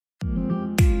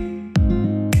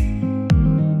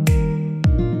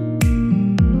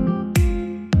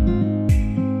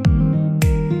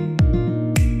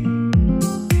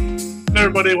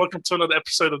everybody. Welcome to another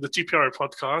episode of the GPRO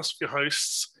Podcast. Your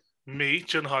hosts, me,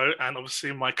 Jun Ho, and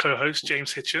obviously my co-host,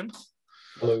 James Hitchen.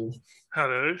 Hello.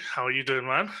 Hello. How are you doing,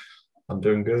 man? I'm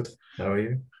doing good. How are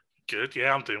you? Good.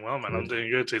 Yeah, I'm doing well, man. Good. I'm doing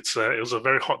good. It was a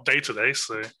very hot day today,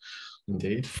 so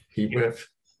Indeed. Heat wave.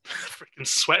 freaking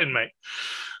sweating, mate.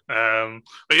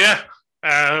 But yeah,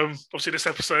 obviously this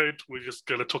episode we're just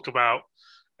going to talk about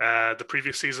the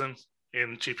previous season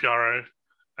in GPRO.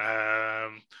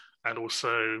 And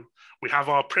also we have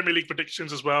our Premier League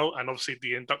predictions as well, and obviously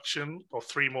the induction of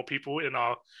 3 more people in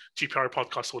our GPRO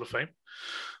Podcast Hall of Fame.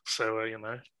 So,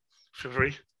 feel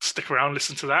free to stick around,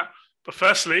 listen to that. But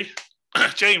firstly,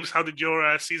 James, how did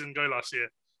your season go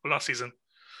last season?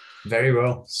 Very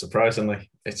well,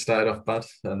 surprisingly. It started off bad,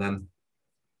 and then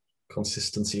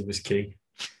consistency was key.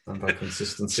 And by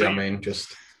consistency, I mean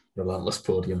just relentless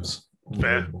podiums.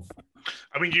 Fair.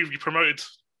 I mean, you promoted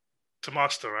to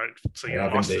Master, right? So you're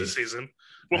Master this season.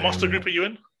 What Master group are you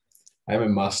in? I'm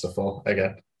in Master 4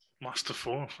 again. Master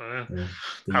 4. Yeah.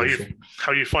 How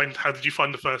did you find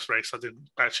the first race? I didn't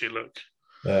actually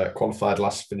look. Qualified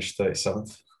last, finished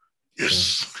 37th. Yes.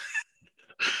 So.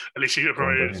 At least you get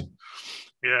promoted.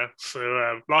 Yeah.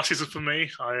 So last season for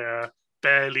me, I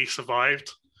barely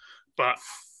survived, but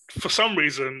for some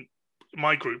reason,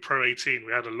 my group Pro 18,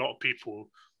 we had a lot of people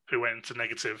who went into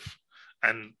negative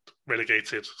and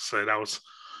relegated. So that was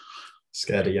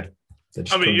scared of you.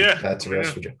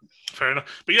 Fair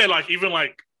enough. But yeah, even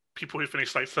people who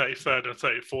finished 33rd and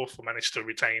 34th managed to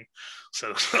retain.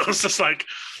 So I was just like,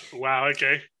 wow,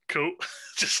 okay, cool.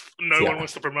 Just no one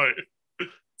wants to promote.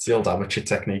 It's the old amateur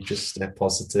technique, just stay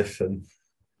positive and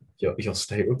you'll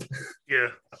stay up. Yeah.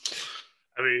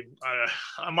 I mean,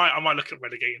 I might look at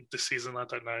relegating this season. I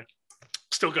don't know.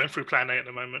 Still going through Plan A at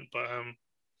the moment, but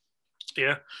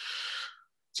yeah.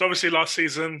 So obviously last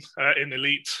season in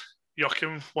Elite,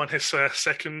 Joachim won his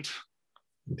second.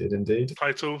 He did indeed.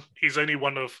 Title. He's only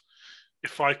one of,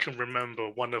 if I can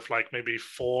remember, maybe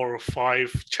 4 or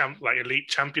 5 elite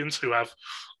champions who have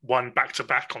won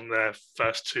back-to-back on their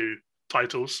first 2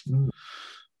 titles. Mm.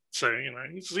 So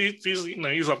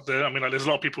he's up there. I mean, there's a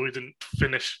lot of people who didn't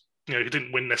finish, who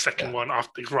didn't win their second one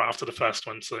right after the first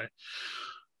one. So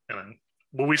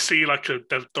will we see a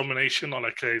domination or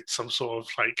some sort of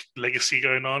legacy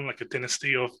going on, a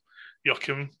dynasty of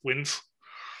Joachim wins?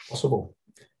 Possible.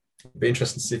 It'd be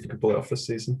interesting to see if he can pull it off this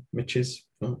season. Mitch's.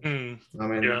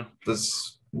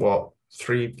 There's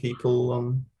 3 people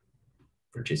on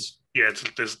Bridges. Yeah,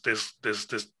 there's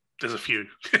a few.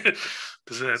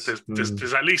 there's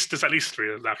at least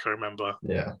 3 that I can remember.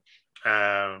 Yeah.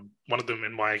 One of them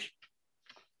in my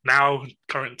now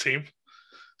current team.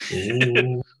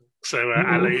 So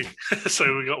Ali.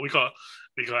 So we got.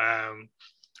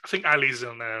 I think Ali's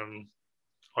on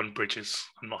Bridges.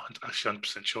 I'm not actually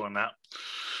 100% sure on that,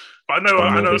 but I know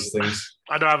I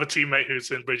have a teammate who's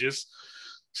in Bridges.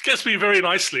 This gets me very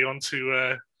nicely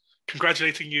onto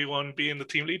congratulating you on being the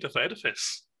team leader for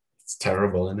Edifice. It's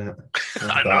terrible, isn't it?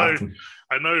 I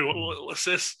know. What's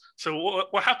this? So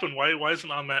what happened? Why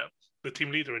isn't Ahmet the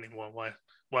team leader anymore?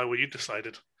 Why were you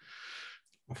decided?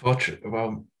 Unfortunately,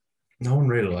 well, no one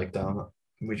really liked Ahmet.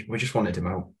 We just wanted him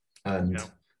out, and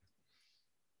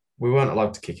we weren't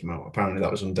allowed to kick him out. Apparently,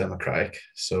 that was undemocratic.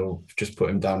 So just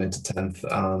put him down into 10th,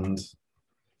 and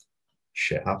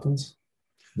shit happens.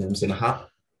 Name's in a hat.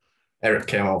 Eric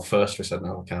came out first. We said,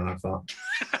 no, we can't have that.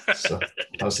 So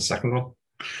that was the second one.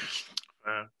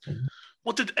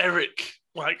 What did Eric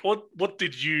What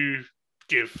did you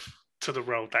give to the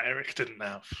role that Eric didn't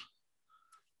have?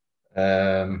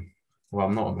 Well,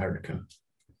 I'm not American.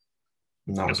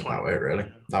 And that was about it,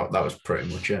 really. That was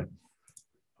pretty much it.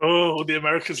 Oh, the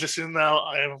Americans listening now,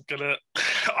 I am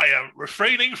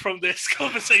refraining from this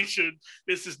conversation.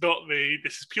 This is not me.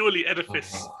 This is purely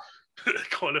Edifice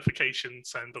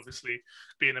qualifications, and obviously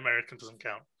being American doesn't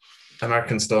count.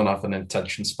 Americans don't have an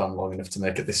attention span long enough to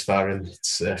make it this far in.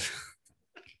 It's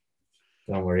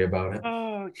don't worry about it.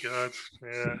 Oh God,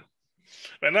 yeah.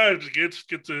 But no, it's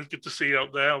good to see you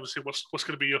out there. Obviously, what's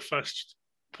going to be your first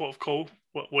port of call?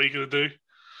 What are you going to do?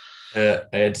 I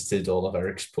edited all of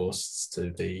Eric's posts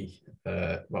to be,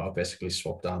 I basically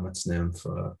swapped Ahmed's name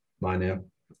for my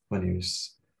name when he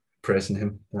was praising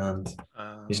him, and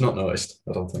he's not noticed,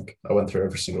 I don't think. I went through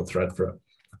every single thread for it.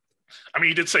 I mean,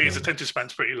 you did say his attention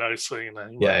span's pretty low, so, you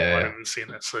might haven't seen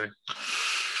it. So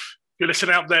if you're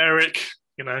listening out there, Eric,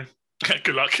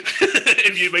 good luck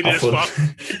if you made it this far.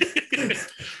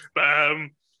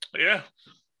 But, yeah,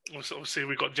 obviously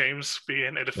we've got James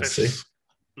being Edifice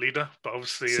leader, but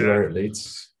obviously see where it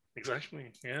leads.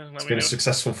 Exactly. Yeah, it's been a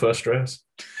successful first race.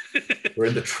 We're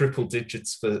in the triple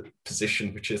digits for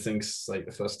position, which I think is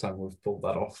the first time we've pulled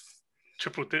that off.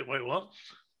 Triple dip. Wait, what?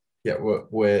 Yeah,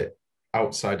 we're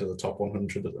outside of the top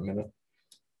 100 at the minute.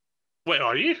 Wait,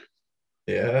 are you?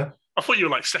 Yeah. I thought you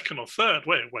were like second or third.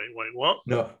 Wait, what?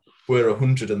 No, we're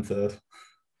 103rd.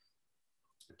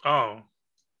 Oh.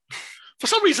 For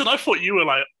some reason, I thought you were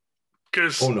like,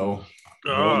 because. Oh, no.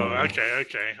 Oh, okay.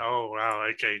 Oh, wow.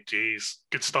 Okay, geez.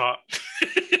 Good start.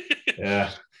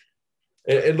 Yeah.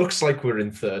 It looks like we're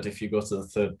in third if you go to the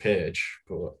third page,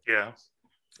 but... Yeah.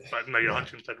 But no, you're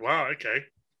 103rd. Wow, okay.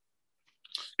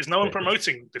 Is no one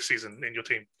promoting this season in your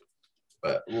team?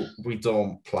 We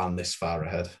don't plan this far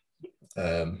ahead.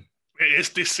 It is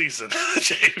this season,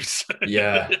 James.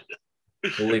 Yeah.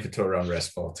 We'll leave it to around race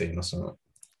 14 or something.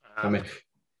 I mean,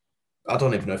 I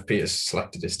don't even know if Peter's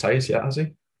selected his tyres yet, has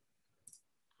he?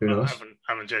 Who knows?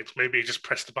 I haven't, James. Maybe he just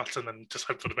pressed the button and just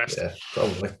hope for the best. Yeah,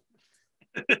 probably.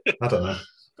 I don't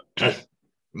know.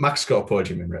 Max got a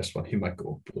podium in race 1. He might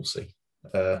go up. We'll see.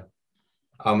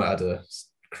 Ahmet had a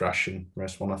crash in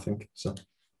race 1, I think. So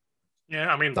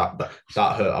yeah, I mean that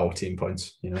hurt our team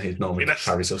points. You know, he normally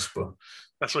carries us, but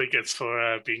that's what he gets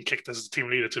for being kicked as the team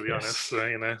leader. To be honest, so,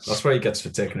 you know, that's what he gets for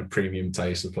taking a premium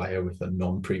tyre supplier with a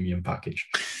non-premium package.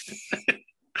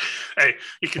 Hey,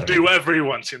 he can do whatever he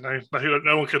wants. You know,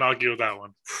 no one can argue with that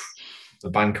one. The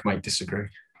bank might disagree.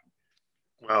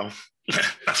 Well,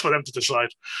 that's for them to decide.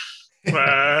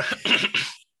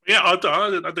 Yeah, I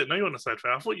didn't know you were on the third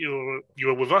fair. I thought you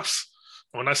were with us.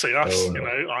 When I say us, you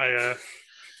know, I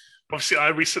obviously I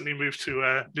recently moved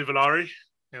to Nivellari.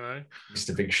 You know,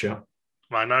 Mr. Big Show.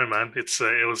 I know, man.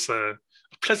 It was a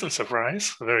pleasant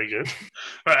surprise. Very good.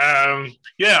 But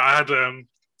yeah, I had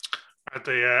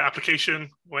the application,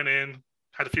 went in,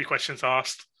 had a few questions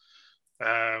asked,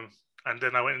 and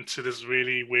then I went into this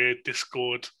really weird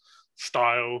Discord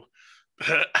style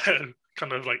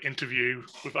kind of like interview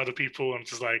with other people. I'm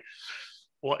just like,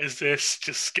 what is this?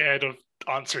 Just scared of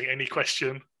answering any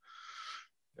question.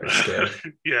 Very scared.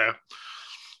 Yeah.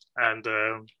 And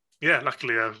yeah,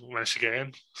 luckily I managed to get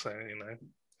in. So, you know,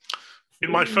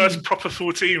 in my first proper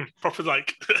full team, proper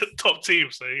like top team.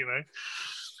 So, you know,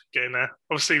 getting there.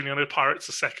 Obviously, you know, the Pirates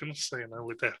are second. So, you know,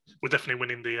 we're definitely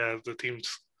winning the teams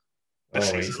this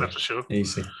season, easy. that's for sure.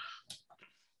 Easy.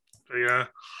 But yeah,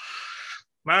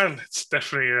 man, it's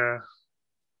definitely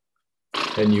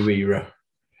a new era.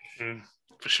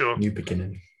 For sure. New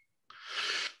beginning.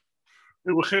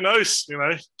 Who knows? You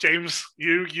know, James,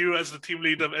 you as the team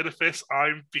leader of Edifice,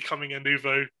 I'm becoming a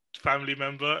Nuvo family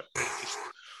member.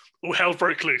 All hell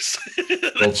broke loose.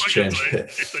 World's changed.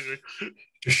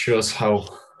 Just shows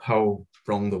how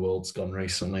wrong the world's gone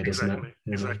recently, doesn't it?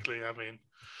 Exactly. I mean,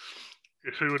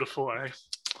 who would have thought, eh?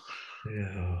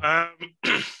 Yeah.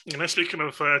 You know, speaking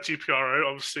of GPRO,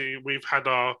 obviously we've had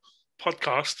our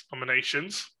podcast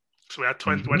nominations. So we had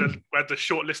 20. We had the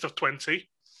short list of 20.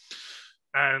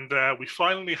 And we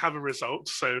finally have a result.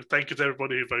 So thank you to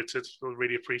everybody who voted. We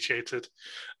really appreciate it.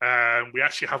 We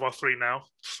actually have our 3 now.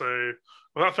 So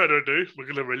without further ado, we're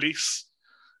going to release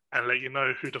and let you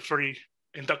know who the 3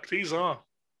 inductees are.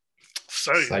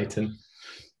 So exciting.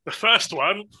 The first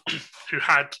one, who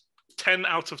had 10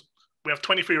 out of... We have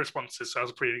 23 responses, so that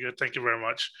was pretty good. Thank you very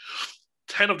much.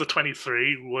 10 of the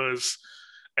 23 was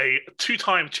a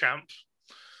 2-time champ,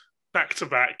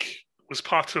 back-to-back, was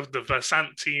part of the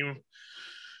Versant team.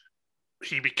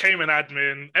 He became an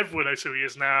admin. Everyone knows who he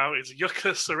is now. It's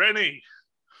Yuka Sereni.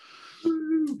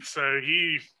 So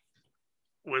he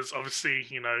was obviously,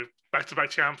 you know, back-to-back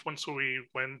champ when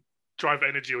Driver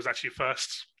Energy was actually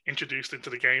first introduced into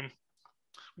the game.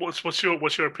 What's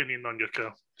your opinion on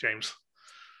Yuka, James?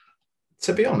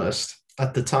 To be honest,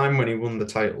 at the time when he won the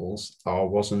titles, I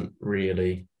wasn't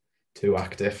really too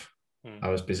active. I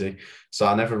was busy. So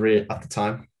I never really, at the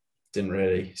time, didn't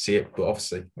really see it. But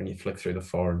obviously, when you flick through the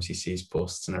forums, you see his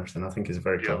posts and everything. I think he's a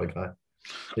very clever guy.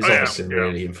 He's obviously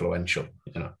really influential,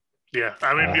 you know. Yeah,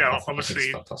 I mean, obviously.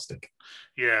 It's fantastic.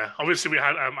 Yeah, obviously we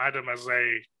had Adam as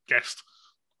a guest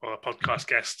or a podcast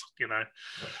guest, you know,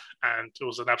 and it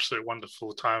was an absolute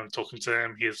wonderful time talking to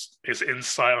him. His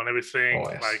insight on everything,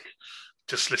 like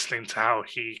just listening to how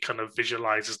he kind of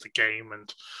visualizes the game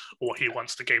and what he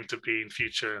wants the game to be in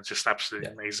future. It's just absolutely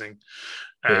amazing.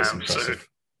 So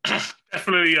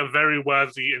definitely a very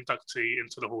worthy inductee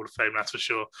into the Hall of Fame, that's for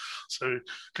sure. So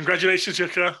congratulations,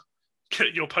 Yuka.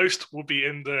 Your post will be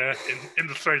in the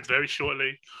thread very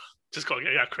shortly. Just got to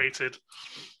get that created.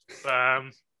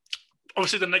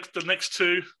 Obviously, the next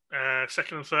 2,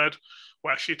 second and third,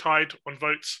 were actually tied on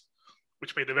votes,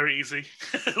 which made it very easy.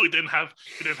 we didn't have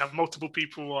multiple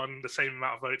people on the same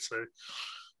amount of votes, so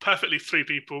perfectly 3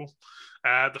 people.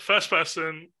 The first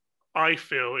person I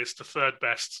feel is the 3rd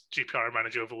best GPRO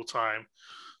manager of all time.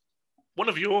 one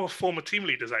of your former team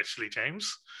leaders, actually,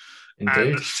 James. Indeed.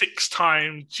 And the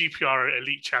 6-time GPRO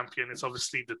elite champion is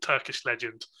obviously the Turkish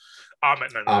legend,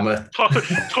 Ahmet.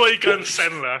 Toygun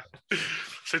Senler.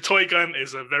 So Toygun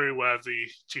is a very worthy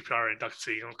GPRO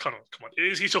inductee. Come on.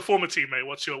 He's your former teammate.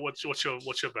 What's your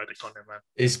verdict on him, man?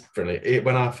 He's brilliant.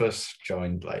 When I first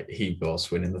joined, he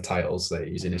was winning the titles that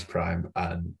he's in his prime,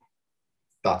 and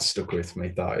that stuck with me.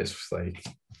 That is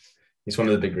he's one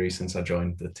of the big reasons I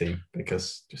joined the team,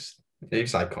 because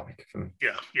he's iconic for me.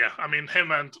 Yeah. I mean,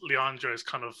 him and Leandro is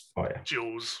kind of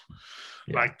duels.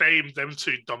 Yeah. Them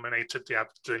two dominated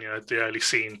the early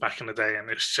scene back in the day, and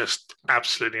it's just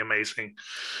absolutely amazing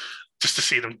just to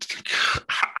see them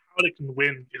how they can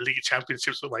win elite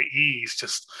championships with ease,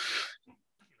 just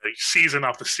season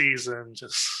after season.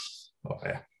 Just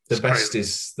the best crazy.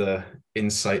 Is the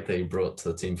insight that he brought to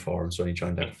the team forums when he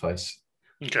joined Ep.15.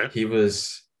 Okay,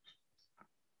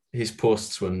 his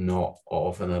posts were not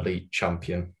of an elite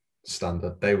champion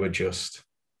standard; they were just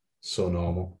so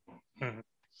normal. Mm-hmm.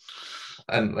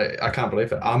 And I can't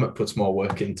believe it. Ahmet puts more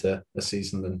work into a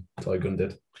season than Toygun did,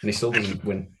 and he still doesn't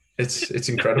win. It's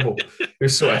incredible. It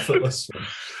was so effortless.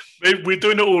 Maybe we're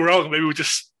doing it all wrong. Maybe we'll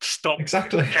just stop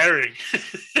caring.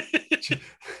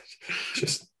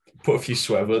 just put a few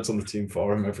swear words on the team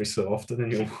forum every so often,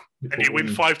 and you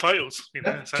win 5 titles.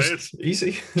 So it's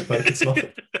easy. It's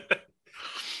nothing.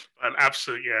 An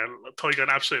absolute, Toygun,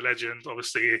 absolute legend.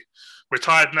 Obviously,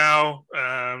 retired now.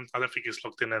 I don't think he's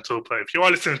logged in at all. But if you are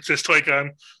listening to this,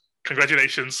 Toygun,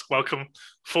 congratulations, welcome,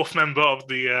 4th member of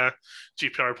the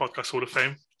GPRO Podcast Hall of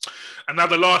Fame. And now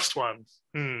the last one.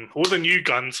 All the new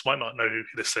guns might not know who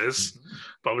this is,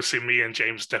 but obviously me and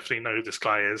James definitely know who this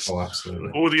guy is. Oh, absolutely.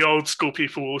 All the old school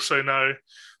people also know.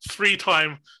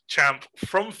 3-time champ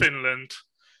from Finland,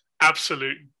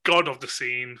 absolute god of the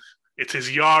scene. It is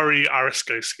Jari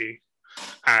Araskoski,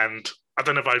 and I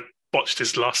don't know if I botched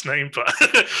his last name, but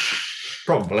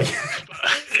probably.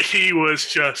 He was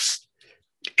just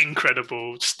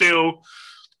incredible. Still,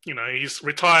 he's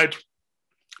retired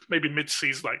maybe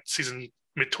mid-season, season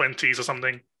mid-20s or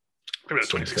something, maybe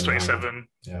 26, 27.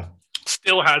 Yeah.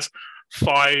 Still has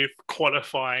 5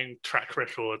 qualifying track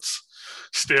records.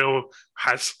 Still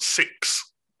has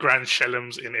 6 Grand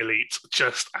Chelems in elite.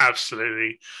 Just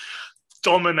absolutely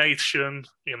domination.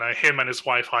 Him and his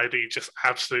wife Heidi just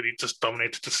absolutely just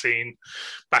dominated the scene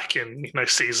back in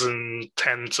season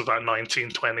 10 to about 19,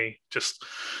 20. Just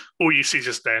all you see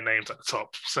just their names at the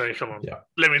top. So come on,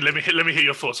 let me hear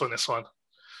your thoughts on this one.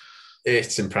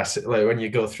 It's impressive. When you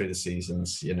go through the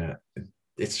seasons,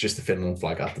 it's just the Finland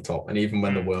flag at the top, and even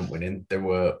when they weren't winning, they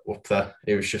were up there.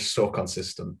 It was just so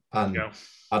consistent, and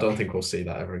I don't think we'll see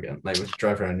that ever again. With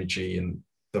driver energy and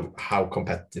how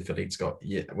competitive elite's got,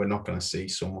 we're not going to see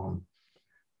someone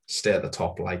stay at the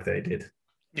top like they did.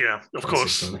 Yeah, of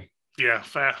course. Yeah,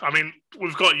 fair. I mean,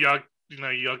 we've got Jug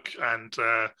and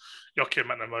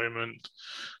Joachim at the moment.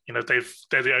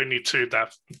 They're the only two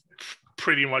that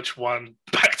pretty much won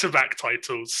back-to-back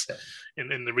titles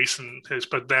in the recent years,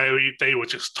 but they were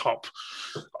just top.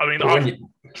 I mean,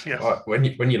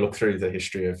 when you look through the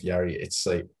history of Jari, it's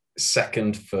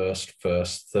second, first,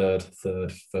 third,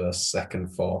 first,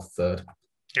 second, fourth, third.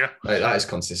 Yeah. That is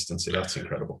consistency. That's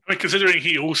incredible. I mean, considering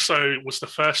he also was the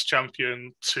first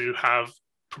champion to have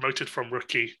promoted from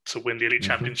rookie to win the elite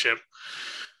championship.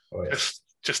 Oh, yeah.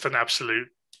 Just an absolute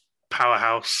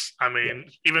powerhouse. I mean,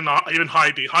 even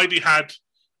Heidi had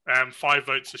 5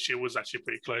 votes, so she was actually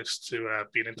pretty close to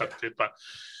being inducted. But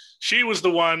she was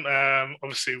the one.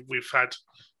 Obviously, we've had.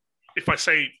 If I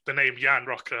say the name Jan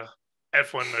Rocker,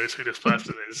 everyone knows who this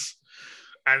person is.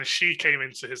 And she came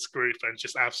into his group and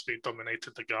just absolutely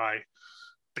dominated the guy.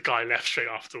 The guy left straight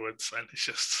afterwards, and it's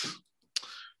just.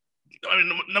 I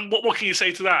mean, what can you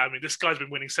say to that? I mean, this guy's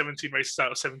been winning 17 races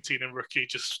out of 17 in rookie,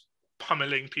 just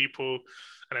pummeling people,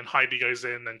 and then Heidi goes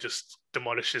in and just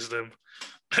demolishes them,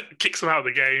 kicks them out of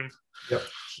the game. Yep.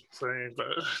 So, but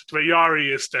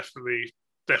Jari is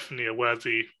definitely a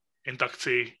worthy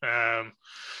inductee.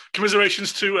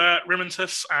 Commiserations to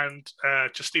Rimantus and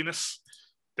Justinus.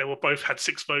 They were both had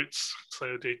 6 votes,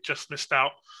 so they just missed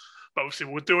out. But obviously,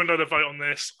 we'll do another vote on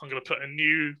this. I'm going to put a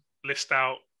new list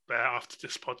out there after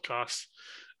this podcast,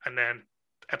 and then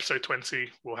episode 20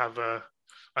 we'll have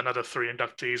another 3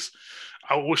 inductees.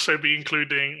 I'll also be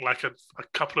including like a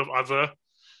couple of other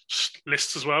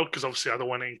lists as well, because obviously I don't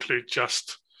want to include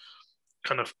just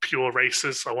kind of pure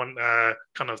racers. I want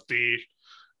kind of the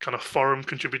kind of forum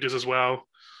contributors as well,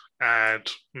 and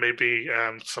maybe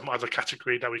some other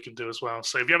category that we can do as well.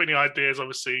 So if you have any ideas,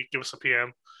 obviously give us a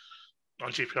PM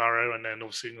on GPRO, and then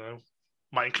obviously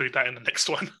might include that in the next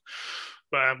one.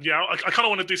 But I kind of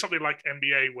want to do something like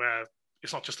NBA where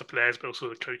it's not just the players, but also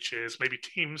the coaches. Maybe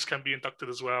teams can be inducted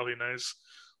as well. Who knows?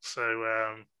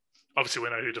 So obviously we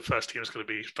know who the first team is going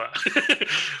to be, but,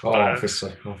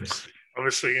 obviously,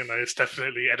 it's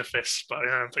definitely edifice. But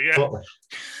yeah, totally.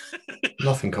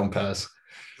 Nothing compares.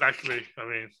 Exactly. I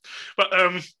mean, but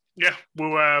yeah,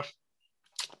 we'll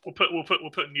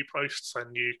put new posts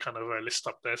and new kind of list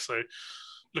up there. So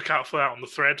look out for that on the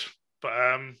thread. But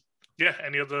yeah,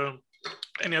 any other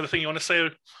thing you want to say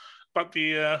about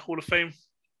the Hall of Fame,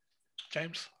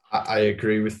 James? I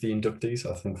agree with the inductees.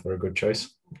 I think they're a good choice.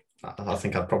 I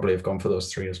think I'd probably have gone for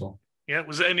those three as well. Yeah,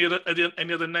 was there any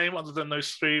other name other than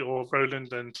those three, or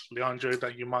Roland and Leandro,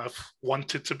 that you might have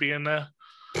wanted to be in there?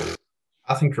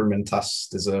 I think Ramintas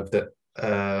deserved it.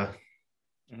 I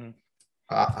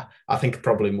think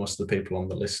probably most of the people on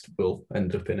the list will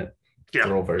end up in it. Yeah,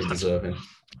 they're all very deserving.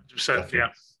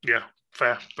 100%. Yeah,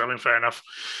 fair. I mean, fair enough.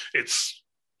 It's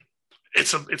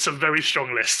a very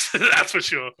strong list, that's for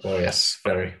sure. Oh yes,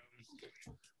 very.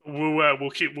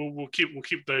 We'll keep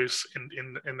those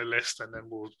in the list, and then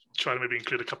we'll try to maybe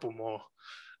include a couple more,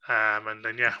 and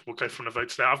then we'll go from the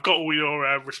votes there. I've got all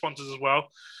your responses as well,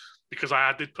 because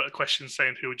I did put a question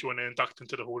saying who would you want to induct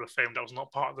into the Hall of Fame. That was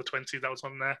not part of the 20 that was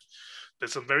on there.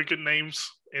 There's some very good names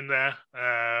in there.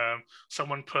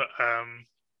 Someone put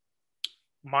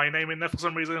my name in there for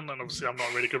some reason, and obviously I'm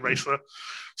not a really good racer.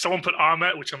 Someone put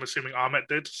Ahmet, which I'm assuming Ahmet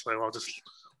did, so I'll just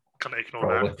kind of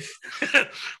ignore that.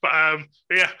 But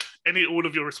yeah, all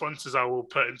of your responses I will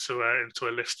put into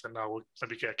a list, and I will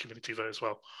maybe get a community vote as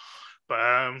well.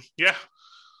 But yeah,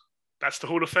 that's the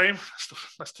Hall of Fame.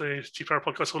 That's the GPRO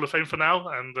Podcast Hall of Fame for now.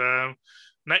 And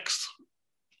next,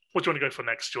 what do you want to go for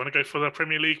next? Do you want to go for the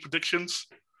Premier League predictions?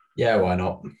 Yeah, why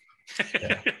not?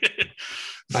 Yeah.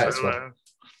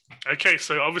 Okay,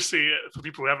 so obviously for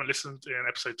people who haven't listened in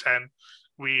episode 10,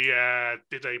 we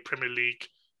did a Premier League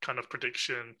kind of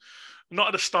prediction, not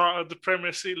at the start of the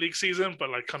Premier League season, but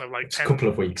like kind of like 10... a couple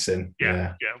of weeks in.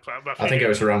 Yeah. But I think it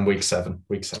was around week seven,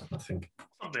 I think.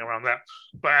 Something around that.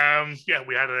 But yeah,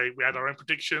 we had our own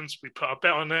predictions. We put a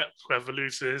bet on it. Whoever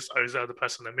loses owes the other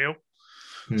person a meal.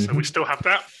 So we still have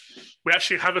that. We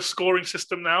actually have a scoring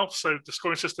system now. So the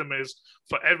scoring system is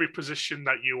for every position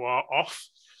that you are off,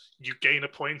 you gain a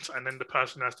point, and then the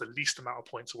person who has the least amount of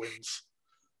points wins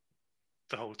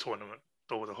the whole tournament,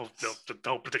 or the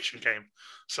whole prediction game.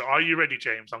 So are you ready,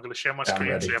 James? I'm going to share my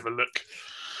screen so you have a look.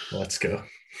 Let's go.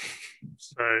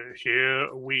 So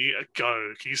here we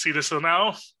go. Can you see this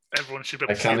now? Everyone should be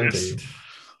able to see this. Indeed.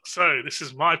 So this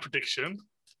is my prediction,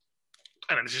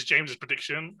 and then this is James's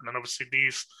prediction, and then obviously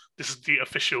this is the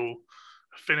official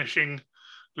finishing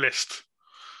list.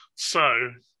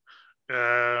 So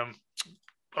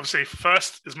obviously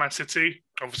first is Man City.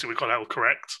 Obviously we got that all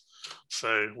correct,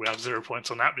 so we have 0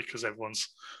 points on that because everyone's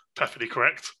perfectly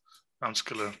correct. I'm just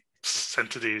gonna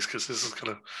send to these because this is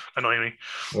gonna annoy me.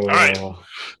 All right.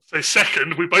 So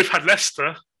second, we both had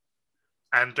Leicester,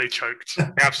 and they choked. They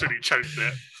absolutely choked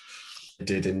it. They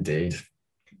did indeed.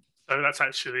 So that's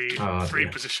actually 3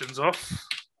 positions off.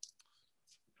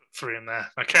 3 in there.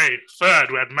 Okay.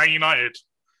 Third, we had Man United.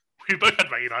 We both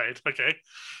had Man United. Okay.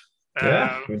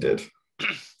 Yeah, we did.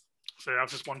 So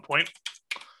that's just 1 point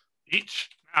each.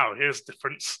 Now, here's the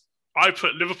difference. I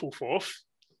put Liverpool 4th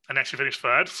and actually finished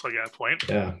 3rd, so I get a point.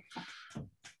 Yeah.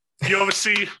 You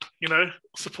obviously,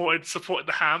 supported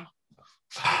the Ham,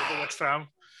 supported the West Ham.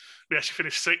 We actually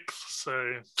finished 6th,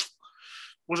 so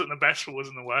wasn't the best, but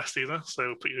wasn't the worst either. So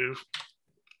we'll put you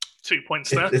 2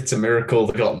 points there. It's a miracle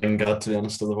they got Lingard, to be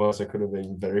honest. Otherwise, I could have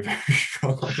been very, very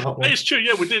strong on that one. It's true.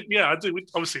 Yeah, we did. Yeah, I did.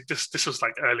 Obviously, this was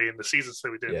like early in the season, so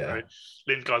we didn't know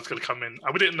Lingard's going to come in.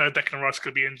 We didn't know Declan Rice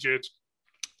could be injured.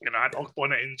 I had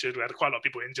Ogbonna injured. We had quite a lot of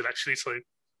people injured, actually, so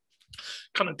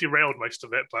kind of derailed most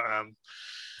of it. But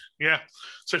yeah.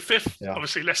 So 5th,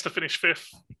 obviously, Leicester finished 5th.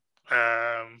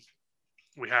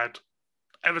 We had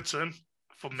Everton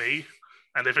for me,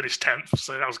 and they finished 10th,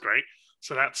 so that was great.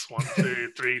 So that's 1,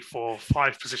 2, 3, 4,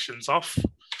 5 positions off.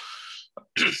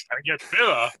 And you had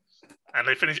Villa, and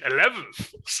they finished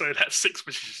 11th. So that's 6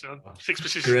 positions. 6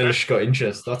 positions. Grealish got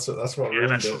injured. That's what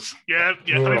ruined it. Yeah.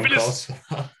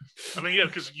 I mean,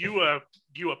 because you were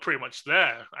pretty much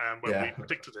there when we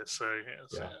predicted it. So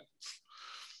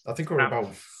I think we were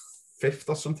about 5th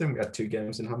or something. We had 2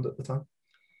 games in hand at the time.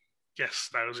 Yes,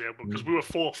 that was because we were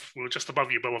 4th. We were just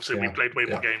above you, but obviously we played way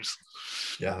more games.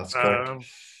 Yeah, that's correct.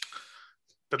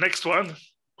 The next one,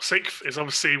 6th, is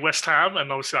obviously West Ham,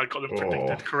 and obviously I got them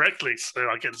predicted correctly, so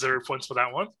I get 0 points for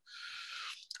that one.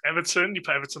 Everton, you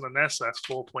put Everton on there, so that's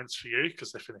 4 points for you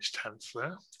because they finished 10th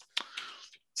there.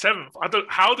 7th,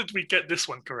 how did we get this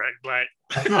one correct? Like,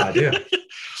 I have no idea.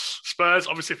 Spurs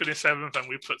obviously finished 7th, and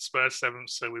we put Spurs 7th,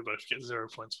 so we both get 0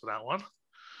 points for that one.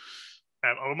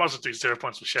 I might as well do 0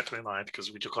 points for Sheffield United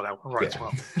because we just got that one right as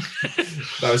well.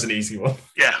 That was an easy one.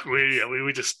 Yeah,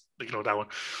 we just ignored that one.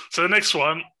 So the next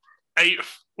one, 8th,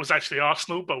 was actually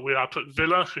Arsenal, but I put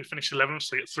Villa, who finished 11th,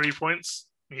 so you get 3 points.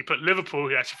 And you put Liverpool,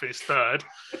 who actually finished 3rd.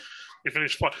 You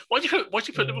finished 4th. Why'd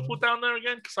you put Liverpool down there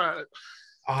again? Because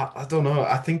I don't know.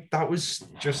 I think that was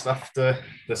just after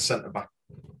the centre-back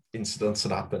incidents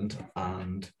had happened,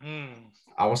 and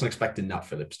I wasn't expecting Nat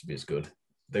Phillips to be as good.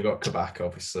 They got Kabak,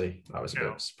 obviously. That was a bit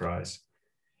of a surprise.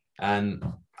 And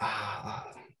I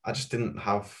just didn't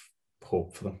have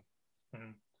hope for them.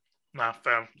 Nah,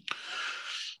 fair.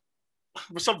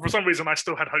 For some reason, I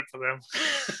still had hope for them.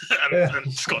 and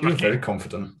just got lucky. You were very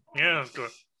confident. Yeah,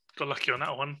 got lucky on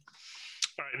that one.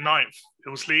 All right, 9th, it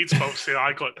was Leeds, but obviously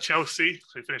I got Chelsea,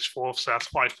 who finished 4th, so that's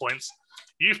 5 points.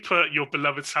 You've put your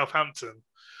beloved Southampton,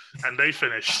 and they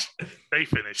finished. The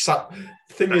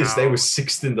thing is, they were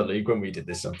 6th in the league when we did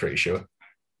this, I'm pretty sure.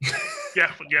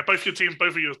 yeah, both your teams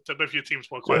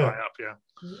were quite high up, yeah.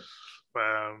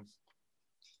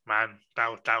 Man,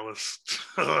 that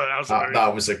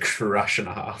was a crash and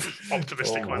a half.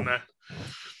 Optimistic one there.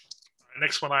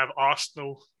 Next one, I have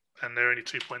Arsenal, and they're only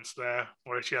 2 points there.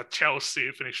 Whereas you had Chelsea,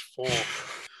 who finished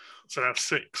 4th, so that's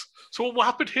 6. So what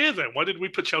happened here then? Why did we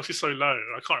put Chelsea so low?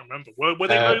 I can't remember. Were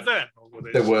they low then? Or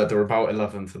were they were about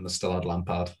 11th, and they still had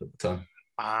Lampard at the time.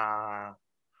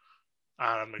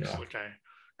 That makes okay.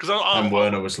 And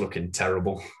Werner was looking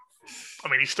terrible. I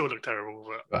mean, he still looked terrible,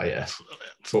 but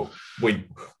but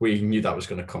we knew that was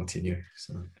going to continue.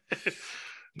 So.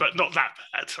 But not that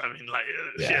bad. I mean,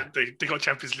 they got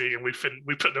Champions League, and we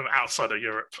put them outside of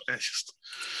Europe. And it's just,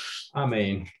 I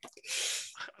mean,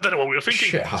 I don't know what we were thinking.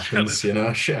 Shit happens,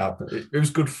 Shit happens. It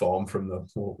was good form from them.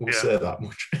 We'll say that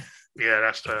much. Yeah,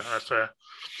 that's fair.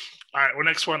 All right, well,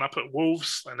 next one, I put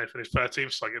Wolves, and they finished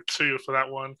 13th, so I get 2 for that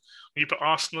one. You put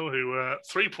Arsenal, who were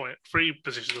 3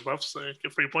 positions above, so you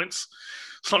get 3 points.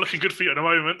 It's not looking good for you at the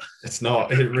moment. It's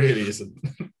not. It really isn't.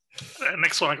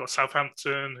 Next one, I got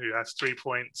Southampton, who has 3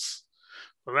 points.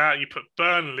 For that, you put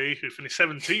Burnley, who finished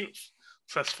 17th,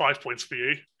 so that's 5 points for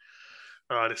you.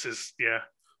 I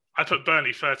put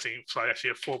Burnley 13th, so I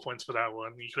actually have 4 points for that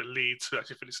one. You put Leeds, who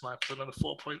actually finished 9th, for another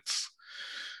 4 points.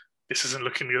 This isn't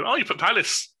looking good. Oh, you put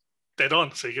Palace. Dead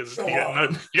on, so you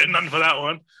get none for that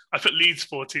one. I put Leeds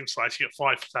 14, so I actually get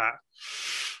 5 for that.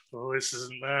 Oh, this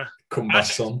isn't there. Come back,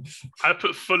 son. I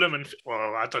put Fulham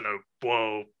I don't know.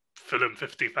 Whoa, Fulham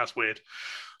 15th. That's weird.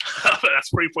 That's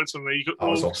 3 points for me. I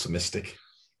was optimistic.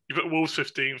 You put Wolves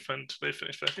 15th, and they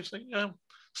finished 15th. So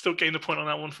still gained a point on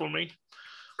that one for me.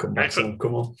 Come back, son.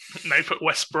 Come on. Now you put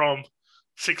West Brom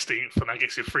 16th, and that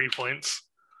gets you 3 points.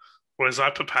 Whereas I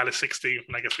put Palace 16th,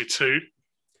 and that gets me 2.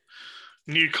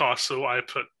 Newcastle, I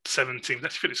put 17th.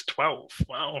 That's finished 12th.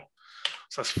 Wow.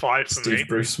 So that's 5 for me. Steve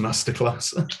Bruce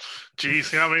masterclass.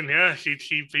 Jeez,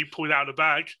 he pulled out of the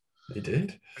bag. He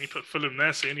did. And he put Fulham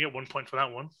there, so you only get 1 point for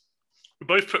that one. We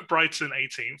both put Brighton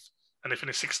 18th, and they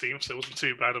finished 16th, so it wasn't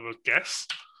too bad of a guess.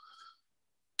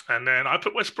 And then I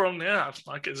put West Brom, I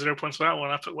get 0 points for that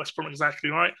one. I put West Brom exactly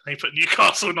right. And he put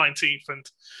Newcastle 19th, and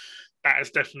that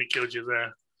has definitely killed you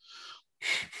there.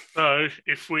 So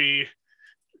if we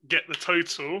get the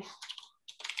total of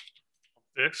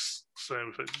this, so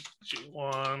we put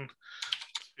G1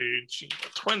 to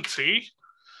G20,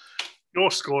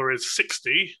 your score is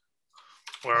 60,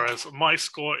 whereas my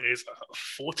score is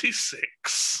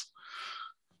 46.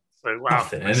 So wow.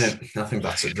 Nothing in it. I think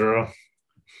that's a draw.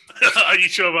 Are you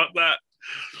sure about that?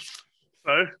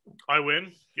 So I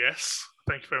win. Yes.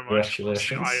 Thank you very much.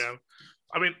 Congratulations.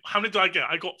 I mean, how many did I get?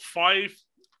 I got 5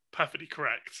 perfectly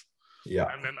correct.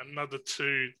 Yeah. And then another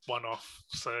 2 one-off.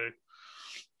 So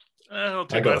I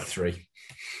got 3.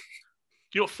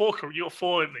 You got 4. You got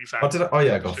 4 in exactly.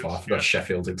 I got 4. I forgot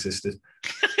Sheffield existed.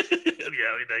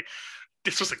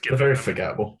 This was a given. They're very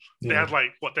forgettable. They had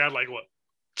like what?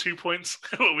 2 points?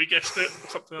 What we guessed it,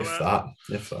 something like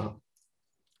If that.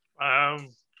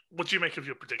 What do you make of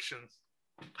your prediction?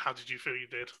 How did you feel you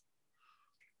did?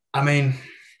 I mean,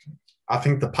 I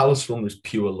think the Palace one was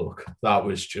pure luck. That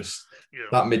was just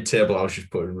that mid-table. I was just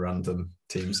putting random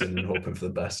teams in and hoping for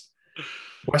the best.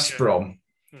 West Brom.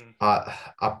 I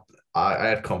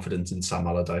had confidence in Sam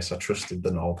Allardyce. I trusted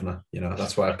the Northerner.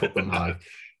 That's why I put them high.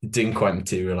 It didn't quite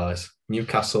materialise.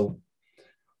 Newcastle.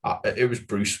 It was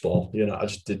Bruce ball. I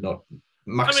just did not.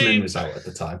 Maximin was out at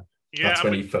the time. That's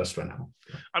when he first went out.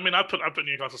 I mean, I put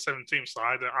Newcastle 17th, so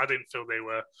I didn't feel they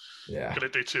were going to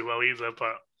do too well either.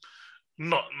 But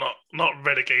not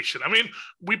relegation. I mean,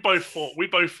 we both thought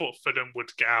Fulham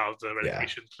would get out of the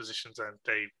relegation positions, and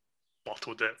they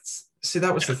bottled it. See,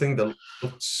 that was the thing that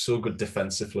looked so good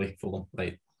defensively for them,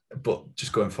 like, but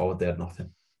just going forward, they had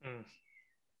nothing.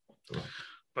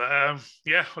 But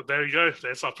yeah, well, there you go.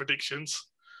 There's our predictions.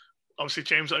 Obviously,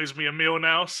 James owes me a meal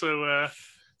now, so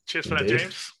cheers for that,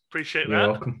 James. Appreciate that.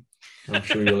 You're welcome. I'm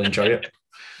sure you'll enjoy it.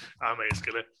 Mate, it's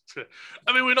good.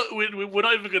 I mean, we're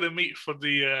not even going to meet for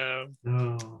the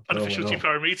unofficial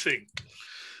GPRO meeting.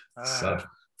 Sad.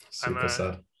 Super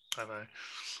sad. I know.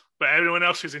 But everyone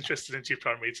else who's interested in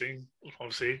GPRO meeting,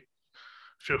 obviously,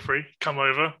 feel free, come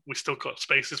over. We still got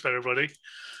spaces for everybody.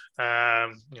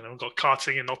 We've got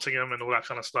karting in Nottingham and all that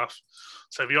kind of stuff.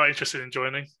 So if you are interested in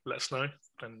joining, let us know.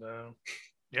 And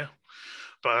yeah,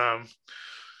 but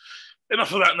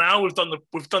enough of that. Now we've done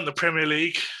the Premier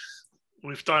League.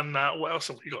 We've done what else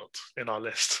have we got in our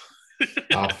list?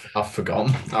 I've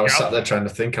forgotten. I was sat there trying to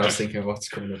think. I was thinking of what's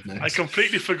coming up next. I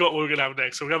completely forgot what we're going to have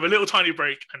next. So we'll have a little tiny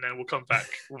break and then we'll come back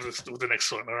with the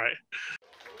next one. All right.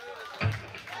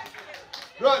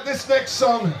 Right, this next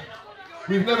song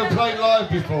we've never played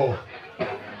live before.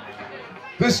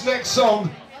 This next song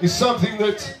is something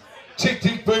that Tick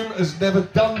Tick Boom has never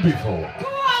done before.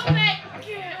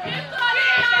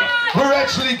 We're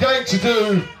actually going to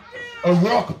do a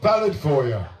rock ballad for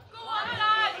you.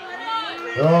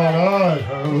 Oh,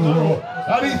 no.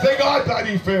 How do you think I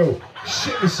bloody feel?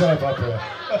 Shit myself up here.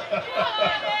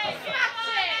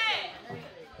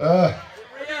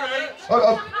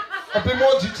 I've been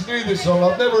wanting to do this song.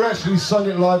 I've never actually sung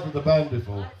it live with the band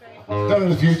before. I've done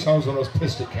it a few times when I was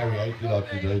pissed at karaoke like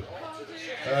we do.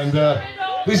 And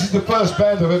this is the first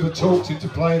band I've ever talked into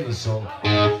playing the song.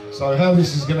 So how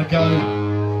this is going to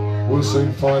go, we'll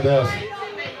soon find out,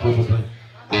 probably.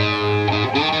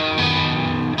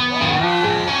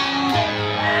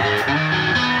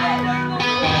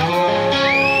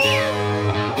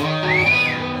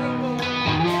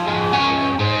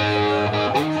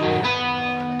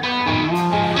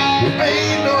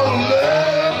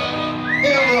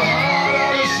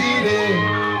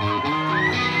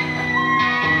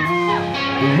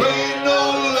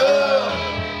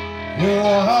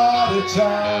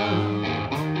 Time.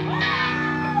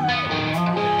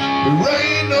 There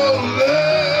ain't no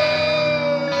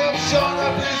love, shut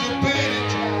up is a pity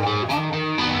time.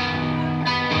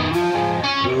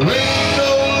 There ain't no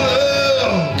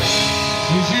love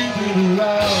since you've been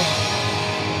around.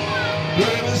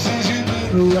 Ever since you've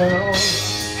been around.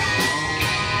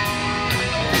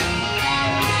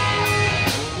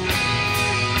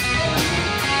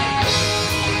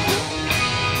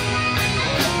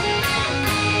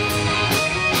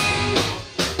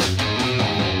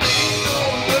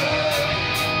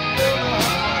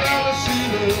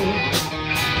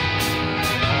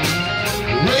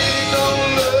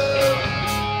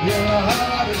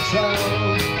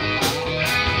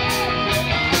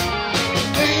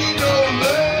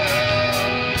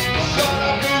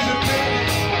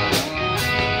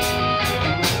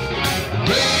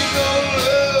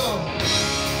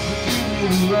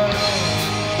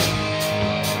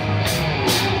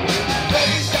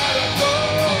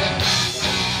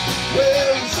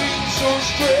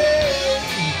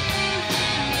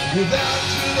 Without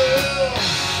your love,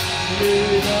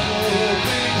 maybe all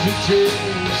things would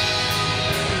change.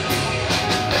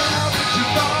 Now that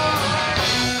you're gone,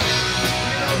 the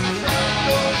sun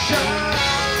don't shine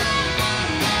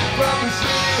from the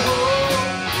city home.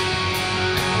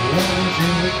 Running to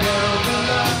the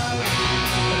line.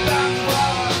 That's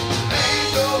why ain't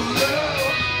no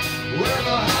love when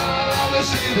the heart of the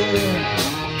city.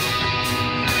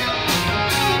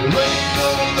 There ain't no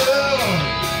love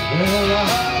when the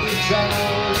heart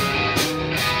down.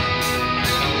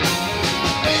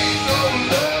 Ain't no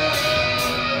love,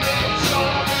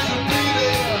 song is a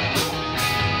beating.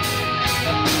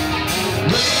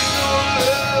 Ain't no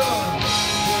love,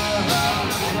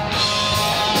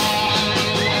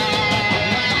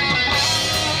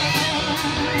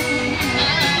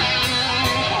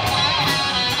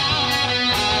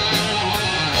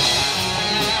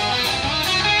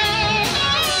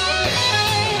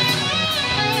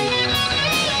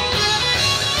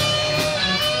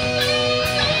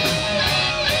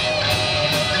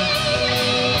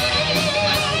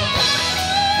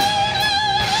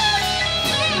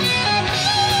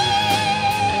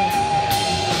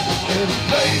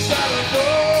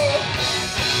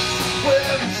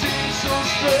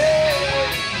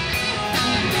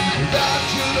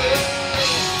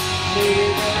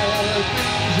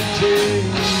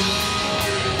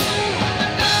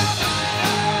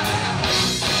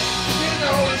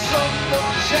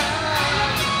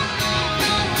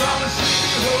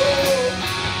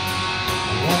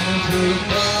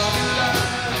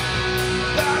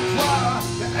 that's why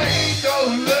there ain't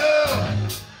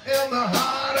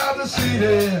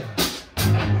city.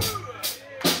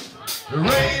 There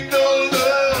ain't no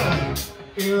love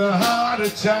in the heart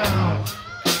of town.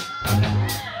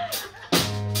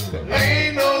 There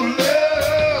ain't no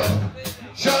love,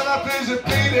 shut up is a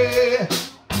pity.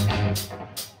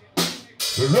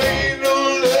 There ain't no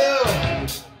love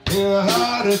in the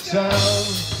heart of town.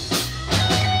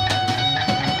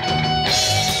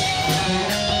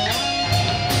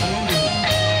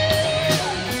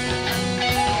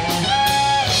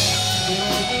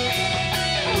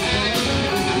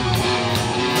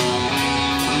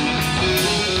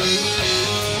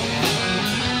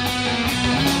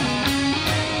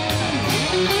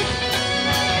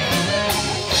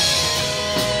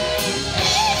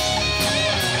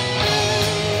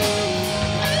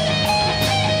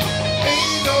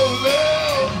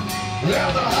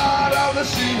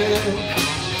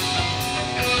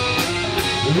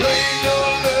 There ain't no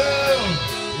love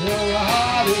in the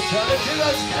heart of town.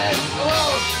 Come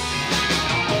on.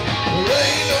 There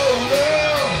ain't no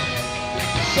love,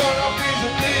 shut up is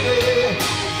a pity.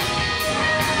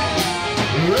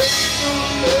 There ain't no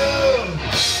love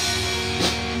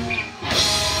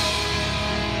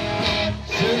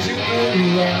since you've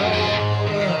been around.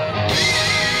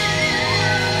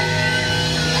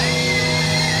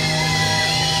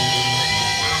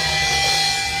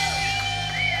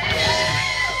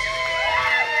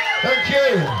 Thank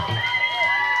you.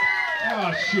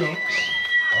 Ah, shucks.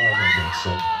 I love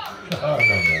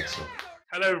that song.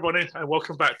 Hello, everybody, and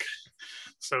welcome back.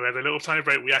 So we had a little tiny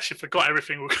break. We actually forgot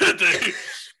everything we were going to do.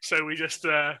 So we just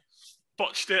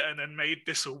botched it and then made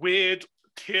this weird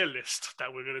tier list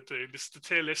that we're going to do. This is the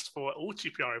tier list for all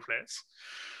GPRO players.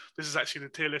 This is actually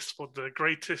the tier list for the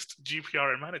greatest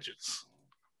GPRO managers,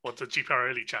 or the GPRO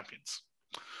Elite champions.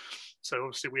 So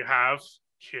obviously we have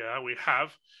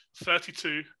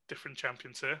 32 different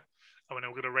champions here, and then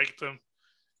we're going to rate them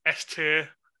S tier,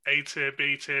 A tier,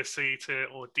 B tier, C tier,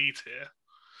 or D tier,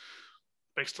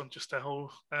 based on just their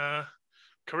whole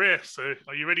career. So,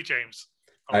 are you ready, James?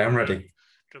 I am ready.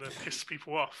 Gonna piss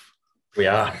people off. We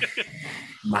are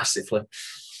massively.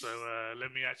 So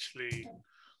let me actually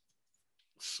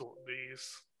sort these.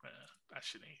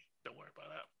 Actually, don't worry about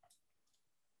that.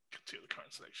 Continue the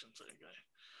current selections. There you go.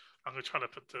 I'm gonna try to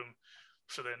put them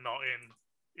so they're not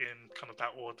in kind of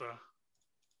that order.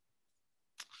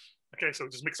 Okay, so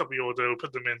we'll just mix up the order. We'll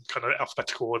put them in kind of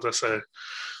alphabetical order, so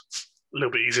it's a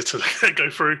little bit easier to go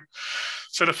through.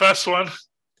 So the first one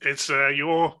is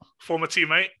your former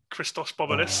teammate, Christos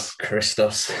Bobolis. Oh,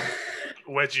 Christos.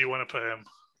 Where do you want to put him?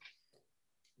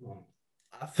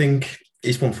 I think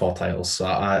he's won 4 titles, so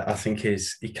I think he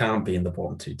can't be in the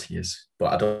bottom 2 tiers,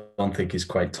 but I don't think he's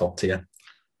quite top tier.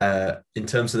 In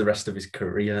terms of the rest of his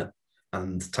career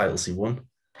and titles he won,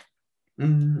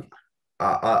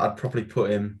 I'd probably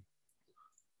put him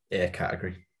A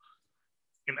category.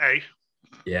 In A.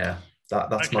 Yeah,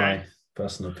 that's okay. My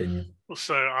personal opinion.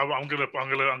 So I'm gonna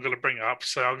bring it up.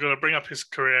 So I'm gonna bring up his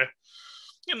career.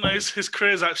 You know, his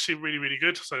career is actually really, really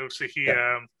good. So obviously he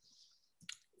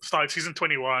started season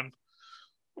 21,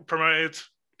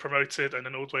 promoted, and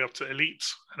then all the way up to elite,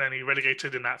 and then he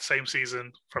relegated in that same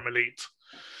season from elite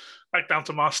back down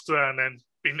to master, and then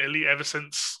been elite ever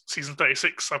since season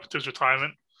 36 up to his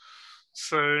retirement.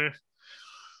 So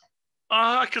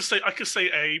I could say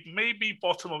A, maybe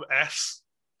bottom of S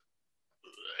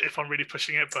if I'm really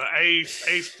pushing it, but A's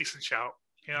a decent shout.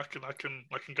 Yeah, I can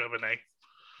go with an A.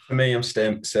 For me, I'm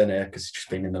saying A because he's just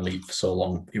been in the league for so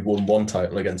long. He won 1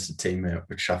 title against a teammate,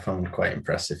 which I found quite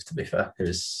impressive, to be fair. It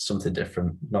was something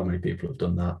different. Not many people have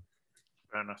done that.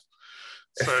 Fair enough.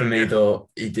 So, for me, though,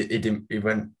 he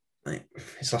went, like,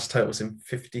 his last title was in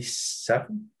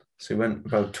 57. So he went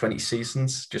about 20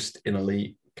 seasons just in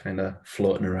elite, kind of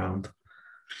floating around.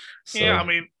 So, yeah, I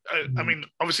mean,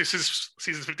 obviously since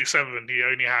season 57, he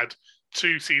only had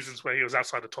 2 seasons where he was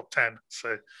outside the top 10.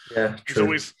 So yeah,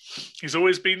 he's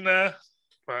always been there.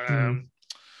 But,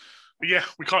 but yeah,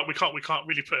 we can't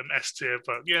really put him S tier.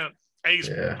 But yeah, A's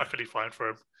perfectly fine for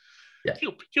him. Yeah,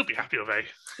 he'll be happy with A.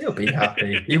 He'll be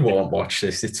happy. He won't watch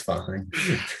this. It's fine.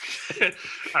 All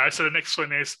right. So the next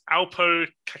one is Alpo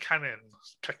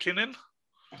Kakinen.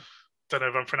 Don't know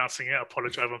if I'm pronouncing it. I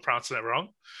apologize if I'm pronouncing it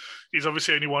wrong. He's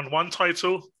obviously only won 1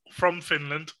 title from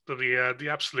Finland, the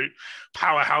absolute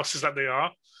powerhouses that they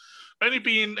are. Only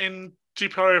been in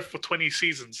GPRO for 20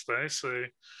 seasons though. So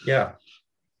yeah.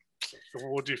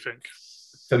 What do you think?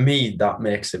 For me, that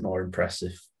makes it more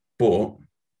impressive. But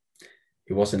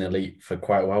he was in elite for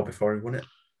quite a while before he won it.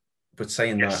 But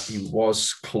saying that, he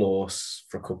was close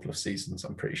for a couple of seasons,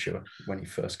 I'm pretty sure, when he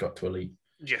first got to elite.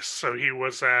 Yes, so he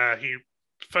was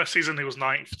first season he was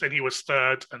 9th, then he was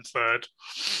 3rd,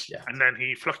 and then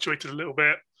he fluctuated a little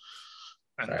bit,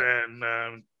 and then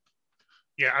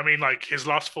I mean, like his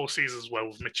last 4 seasons were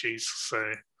with Mitchies,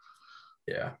 so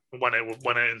won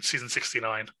it in season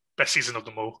 69, best season of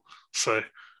them all. So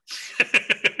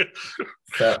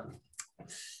I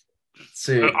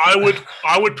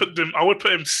would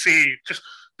put him C, just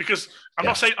because I'm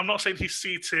not saying he's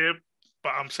C tier, but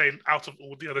I'm saying out of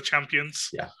all the other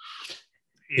champions,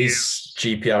 his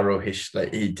GPRO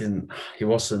he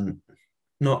wasn't,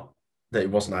 not that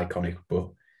it wasn't iconic, but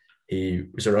he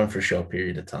was around for a short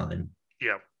period of time.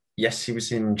 Yeah. Yes, he was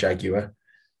in Jaguar,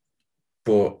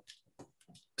 but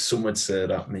some would say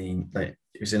that he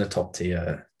was in a top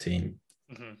tier team.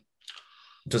 Mm-hmm.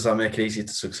 Does that make it easier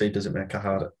to succeed? Does it make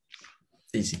it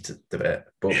easy to debate?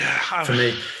 But for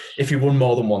me, if he won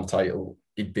more than one title,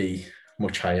 he'd be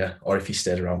much higher. Or if he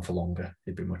stayed around for longer,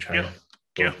 he'd be much higher.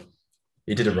 Yeah.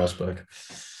 He did a Rosberg.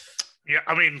 Yeah,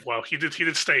 I mean, well, he did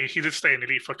stay in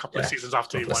Elite for a couple of seasons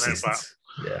after he won it, but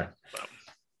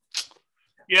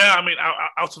I mean,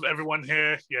 out of everyone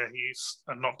here, he's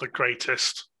not the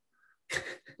greatest,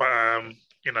 but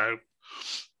you know,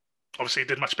 obviously he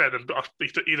did much better than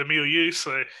either me or you.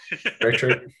 So very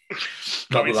true.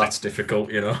 Not that that's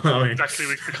difficult, you know. I mean, exactly,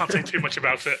 we can't say too much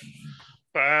about it.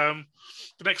 But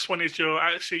the next one is your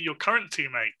current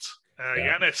teammate,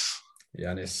 Yanis.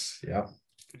 Yanis, yeah.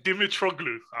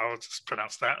 Dimitroglu. I'll just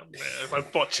pronounce that. If I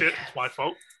botch it, it's my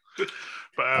fault.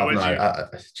 But I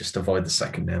just avoid the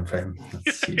second name for him.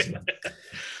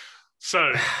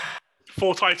 So,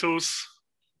 4 titles,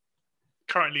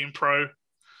 currently in pro,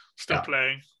 still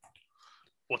playing.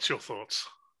 What's your thoughts?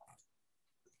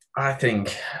 I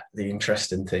think the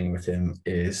interesting thing with him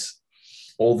is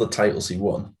all the titles he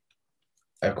won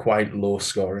are quite low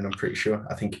scoring, I'm pretty sure.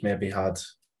 I think he maybe had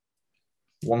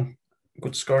one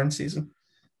good scoring season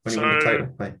when he won the title.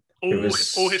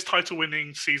 All his title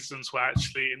winning seasons were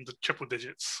actually in the triple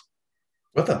digits.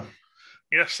 Were they?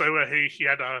 Yeah, so he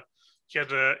had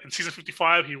in season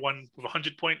 55 he won with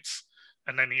 100 points,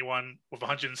 and then he won with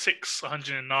 106,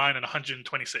 109, and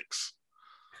 126.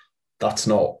 That's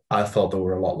not. I thought they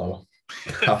were a lot lower.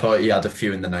 I thought he had a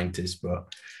few in the 90s,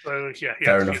 but fair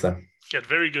enough then. He had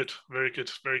very good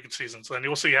seasons, and he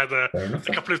also had a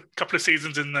couple of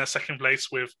seasons in second place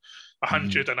with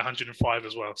 100 and 105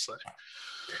 as well. So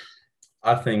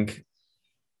I think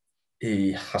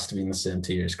he has to be in the same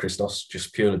tier as Christos,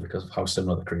 just purely because of how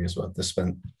similar the careers were. They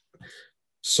spent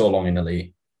so long in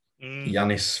Elite.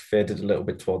 Yanis faded a little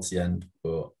bit towards the end,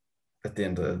 but at the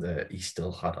end of the day, he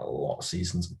still had a lot of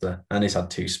seasons up there, and he's had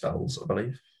 2 spells, I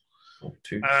believe.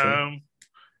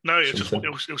 No, it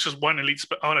was just one elite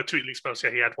spell. Oh no, 2 elite spells.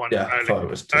 Yeah, he had one early on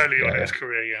in his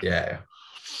career. Yeah.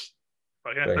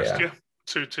 But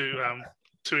 2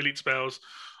 elite spells.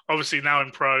 Obviously now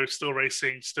in pro, still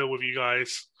racing, still with you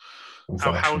guys.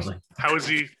 How is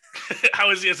he? How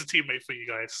is he as a teammate for you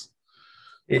guys?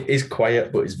 He's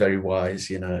quiet, but he's very wise.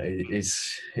 You know,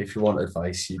 if you want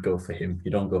advice, you go for him.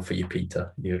 You don't go for your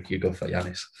Peter. You go for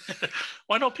Yanis.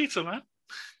 Why not Peter, man?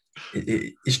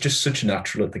 It's just such a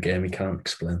natural at the game. He can't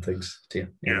explain things to you.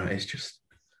 You know, it's just.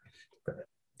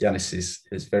 Yanis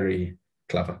is very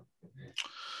clever.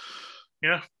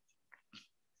 Yeah.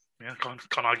 Can't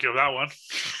argue with that one.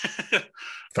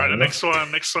 Right, the next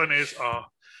one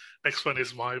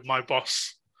is my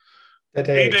boss,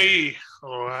 Dede,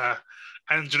 or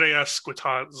Andrea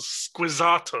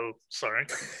Squizzato. Sorry,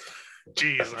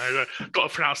 jeez, I got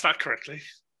to pronounce that correctly.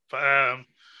 But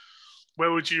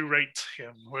where would you rate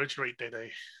him? Where would you rate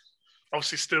Dede?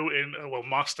 Obviously, still in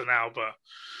master now, but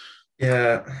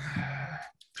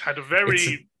had a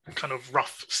very kind of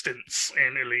rough stints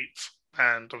in Elite,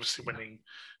 and obviously winning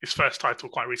his first title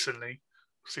quite recently,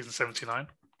 season 79.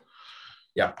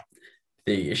 Yeah.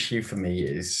 The issue for me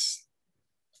is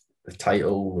the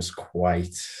title was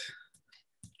quite...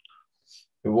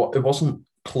 It wasn't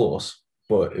close,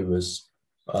 but it was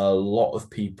a lot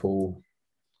of people...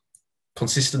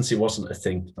 Consistency wasn't a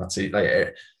thing. That's it.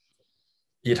 Like,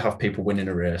 you'd have people winning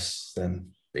a race,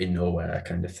 then be nowhere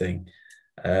kind of thing.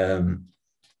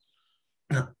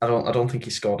 I don't think he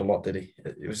scored a lot, did he?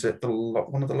 It was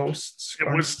one of the lowest.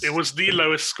 It was the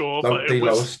lowest score, but it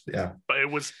was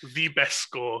the best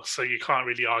score. So you can't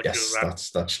really argue with that.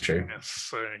 That's true. Yes,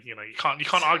 so you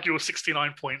can't argue with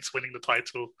 69 points winning the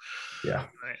title. Yeah,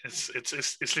 it's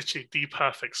literally the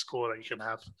perfect score that you can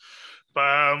have.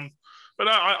 But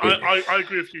I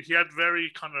agree with you. He had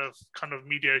very kind of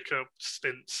mediocre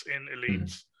stints in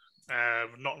Elite,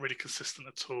 not really consistent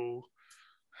at all.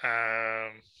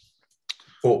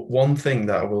 But one thing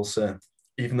that I will say,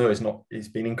 even though he's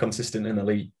been inconsistent in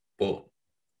Elite, but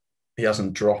he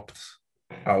hasn't dropped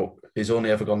out. He's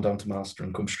only ever gone down to Master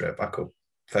and come straight back up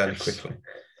fairly quickly.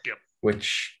 Yep.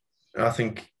 Which I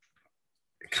think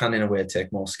can, in a way,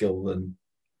 take more skill than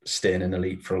staying in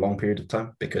elite for a long period of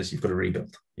time, because you've got to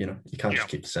rebuild. You know, you can't just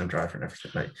keep the same driver and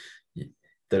everything. Like,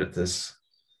 there's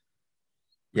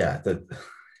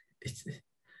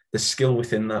skill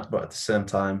within that, but at the same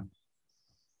time,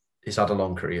 he's had a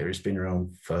long career. He's been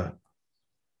around for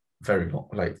very long,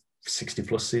 like 60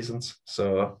 plus seasons.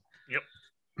 So,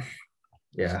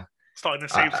 yeah. Starting the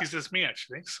same season as me,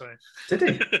 actually. So did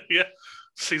he? Yeah,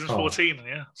 season 14.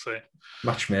 Yeah, so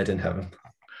match made in heaven.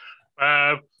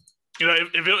 You know,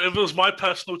 if it was my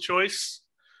personal choice,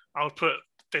 I would put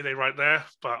Dede right there.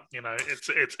 But you know, it's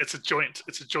a joint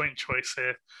choice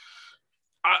here.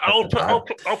 I'll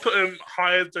put him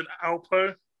higher than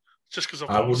Alpo, just because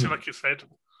obviously, like you said.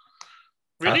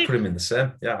 Really? I'd put him in the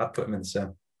same. Yeah, I'd put him in the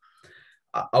same.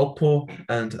 Alpo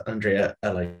and Andrea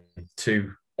are like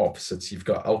two opposites. You've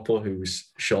got Alpo,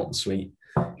 who's short and sweet.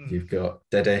 You've got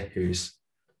Dede, who's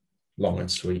long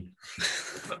and sweet.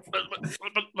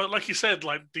 but like you said,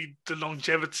 like the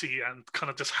longevity and kind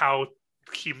of just how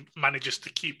he manages to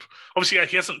keep. Obviously,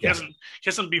 he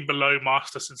hasn't been below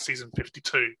Master since season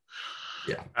 52.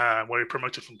 Yeah, where he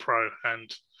promoted from Pro.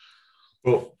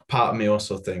 But part of me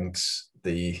also thinks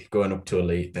the going up to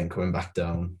elite, then coming back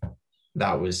down,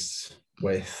 that was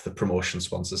with the promotion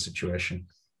sponsor situation,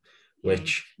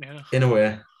 which in a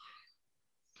way,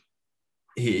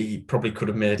 he probably could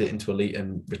have made it into elite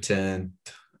and returned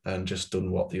and just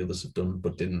done what the others have done,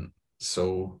 but didn't.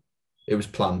 So it was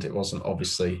planned. It wasn't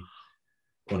obviously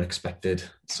unexpected.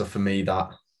 So for me, that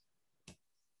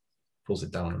pulls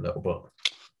it down a little bit.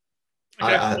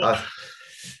 Okay,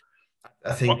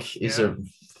 I think he's a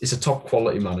top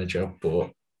quality manager,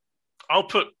 but I'll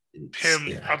put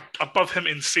him above him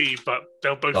in C, but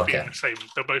they'll both be in the same.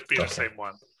 They'll both be in the same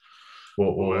one.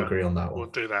 We'll agree on that one.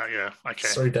 We'll do that. Yeah. Okay.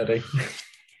 Sorry, Daddy.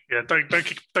 Yeah. Don't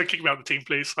kick me out of the team,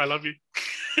 please. I love you.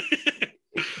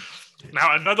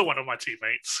 Now another one of my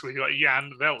teammates. We got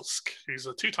Jan Velsk, who's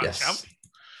a 2-time champ.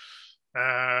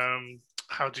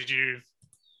 How did you?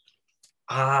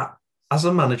 As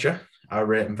a manager, I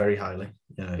rate him very highly.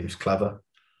 You know, he was clever.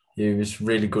 He was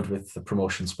really good with the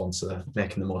promotion sponsor,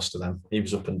 making the most of them. He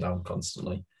was up and down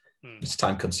constantly. It's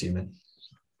time consuming.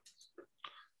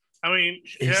 I mean,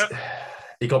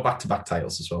 he got back-to-back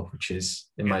titles as well, which is,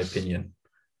 in my opinion,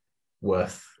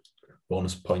 worth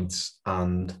bonus points.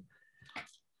 And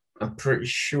I'm pretty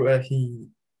sure he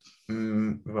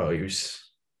was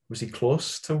he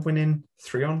close to winning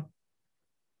 3 in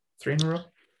a row?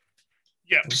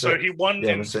 Yeah, so he won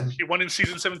in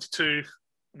season 72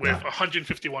 with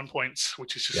 151 points,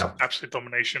 which is just absolute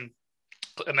domination.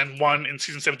 And then won in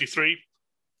season 73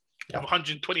 with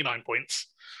 129 points.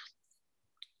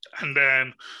 And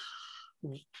then,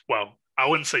 well, I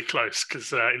wouldn't say close,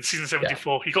 because in season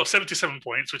 74, he got 77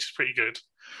 points, which is pretty good.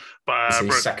 But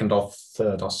he second or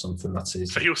third or something that season?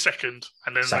 So he was second.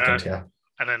 And then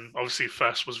and then obviously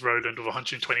first was Roland with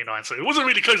 129. So it wasn't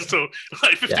really close at all,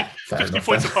 like 50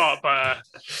 points apart. But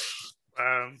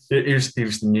he was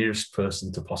the nearest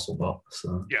person to possible.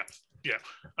 So yeah. And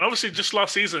obviously just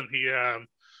last season, he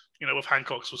with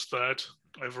Hancock's was third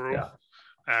overall.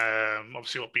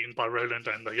 Obviously got beaten by Roland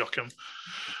and Joachim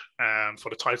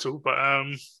for the title. But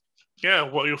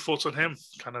what are your thoughts on him?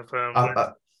 Kind of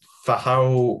for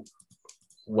how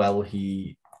well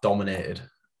he dominated,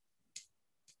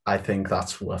 I think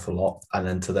that's worth a lot. And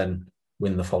then to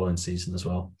win the following season as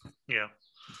well. Yeah.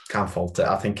 Can't fault it.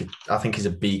 I think he's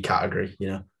a B category, you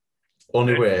know.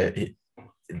 The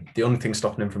only thing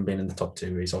stopping him from being in the top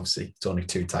 2 is obviously it's only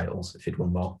 2 titles. If he'd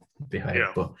won more, he'd be higher.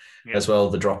 Yeah. But as well,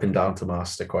 the dropping down to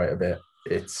Master quite a bit.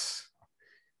 He's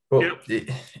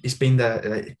been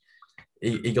there.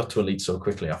 He got to elite so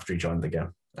quickly after he joined the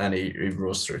game, and he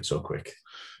rose through it so quick.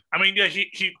 I mean,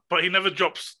 but he never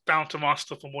drops down to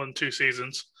Master for more than 2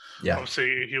 seasons. Yeah,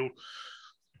 obviously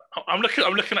I'm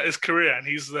looking at his career, and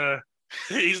he's the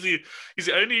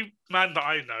only man that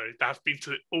I know that has been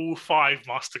to all 5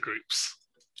 Master groups.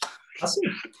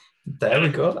 There we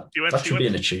go. That should be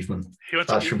an achievement.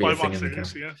 That should be a thing in the game.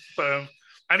 But,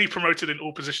 and he promoted in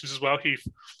all positions as well. He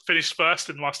finished first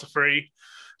in Master 3,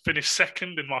 finished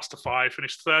second in Master 5,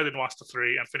 finished third in Master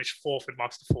 3, and finished fourth in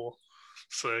Master 4.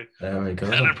 So there we go.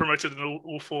 And then promoted in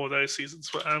all 4 of those seasons.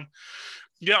 But I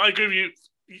agree with you.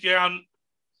 Jan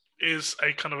is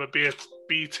a kind of a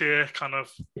B tier kind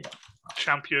of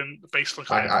champion based on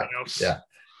kind of everything else. Yeah.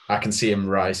 I can see him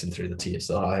rising through the tiers,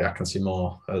 so I can see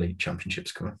more elite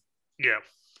championships coming. Yeah,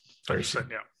 very soon.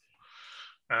 Yeah.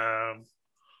 Let me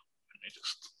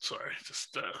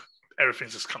just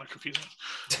everything's just kind of confusing.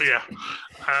 But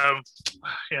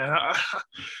yeah,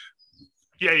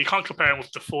 you can't compare him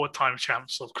with the 4-time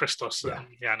champs of Christos and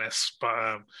Giannis,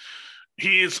 but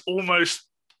he is almost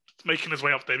making his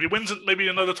way up there. If he wins maybe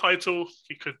another title,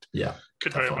 he could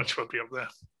very much well be up there.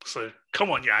 So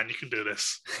come on, Jan, you can do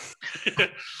this.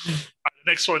 The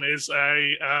next one is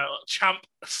a champ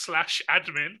 /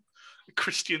 admin,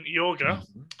 Christian Yorga.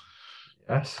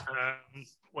 Yes.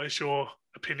 What's your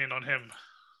opinion on him?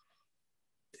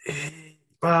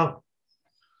 Well,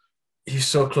 he's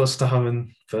so close to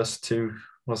having first 2,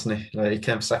 wasn't he? Like, he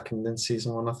came second in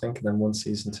season 1, I think, and then won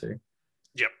season 2.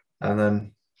 Yep. And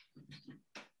then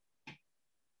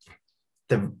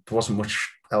there wasn't much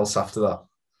else after that.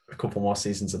 A couple more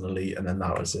seasons in Elite, and then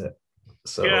that was it.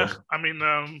 So yeah, I mean,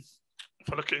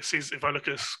 if I look at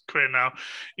his career now,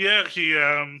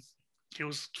 he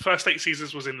was first 8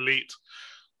 seasons was in Elite.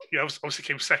 He obviously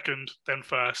came second, then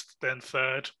first, then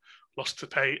third. Lost to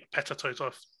Petar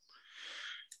Totov.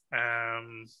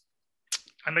 And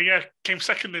then came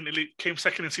second in Elite. Came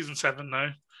second in season 7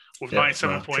 though, with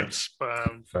 97 points.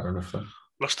 But fair enough. Then.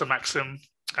 Lost to Maxim,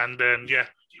 and then he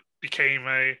became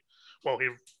he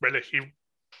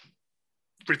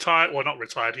retired. Well, not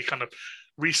retired. He kind of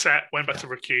reset, went back to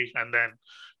rookie, and then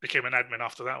became an admin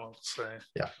after that one. So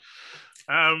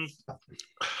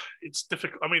it's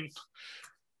difficult. I mean,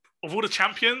 of all the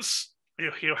champions,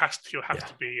 he'll have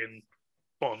to be in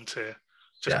bottom tier.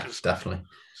 Definitely.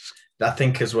 I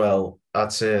think as well,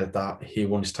 I'd say that he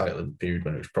won his title in the period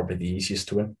when it was probably the easiest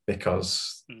to win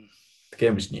because the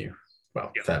game was new.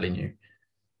 Well, fairly new.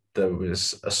 There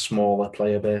was a smaller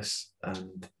player base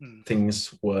and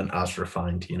things weren't as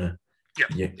refined, you know.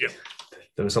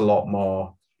 There was a lot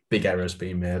more big errors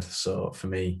being made. So for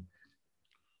me,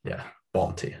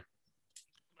 bottom tier.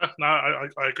 No,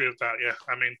 I agree with that. Yeah,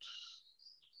 I mean,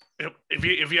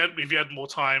 if he had more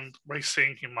time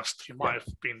racing, he might have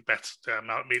been better,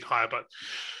 made higher. But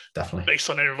definitely, based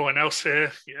on everyone else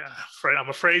here, I'm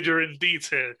afraid you're in D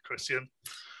tier, Christian.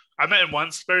 I met him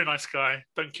once. Very nice guy.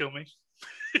 Don't kill me.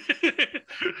 All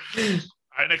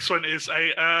right, next one is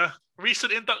a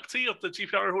recent inductee of the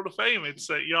GPRO Hall of Fame. It's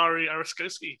Jari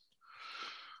Araskoski.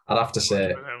 I'd have to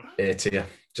say A tier,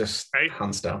 just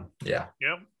hands down. Yeah.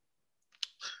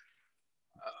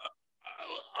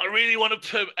 I really want to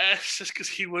put him S just because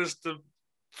he was the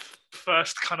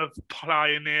first kind of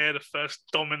pioneer, the first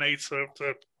dominator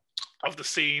of the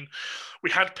scene.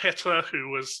 We had Petar, who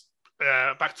was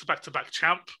back-to-back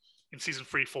champ in season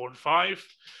 3, 4, and 5.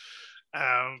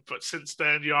 But since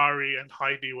then, Jari and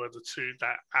Heidi were the two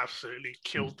that absolutely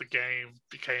killed the game,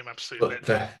 became absolute.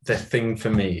 But the thing for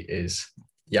me is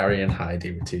Jari and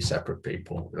Heidi were 2 separate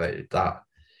people. Like that,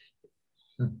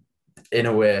 in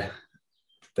a way,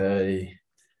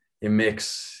 it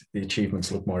makes the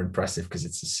achievements look more impressive because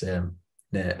it's the same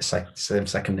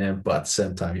second name, but at the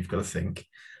same time, you've got to think.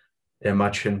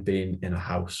 Imagine being in a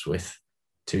house with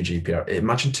 2 GPR.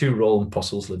 Imagine 2 rolling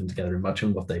puzzles living together.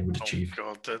 Imagine what they would achieve.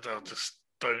 Oh God, they'll just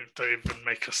don't even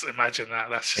make us imagine that.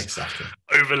 That's just exactly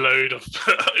overload of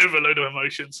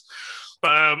emotions.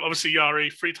 But obviously,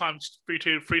 Jari, three-time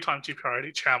GPR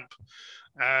Elite champ.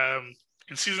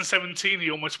 In season 17, he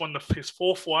almost won his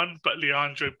 4th one, but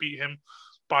Leandro beat him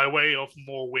by way of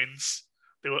more wins.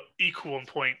 They were equal on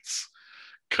points.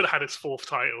 Could have had his 4th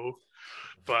title.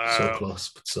 But so close,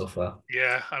 but so far.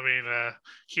 Yeah, I mean,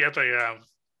 he had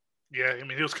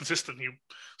he was consistent. He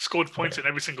scored points in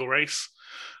every single race.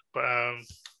 But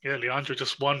Leandro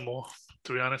just won more,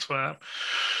 to be honest with that.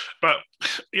 But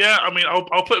I mean,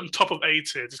 I'll put him top of A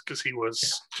tier just because he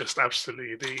was just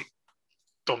absolutely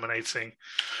dominating.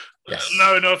 Yes.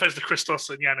 No offense to Christos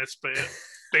and Giannis, but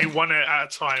they won it at a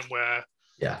time where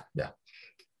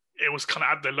it was kind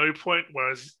of at the low point,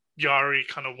 whereas Jari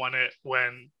kind of won it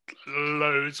when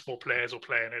loads more players were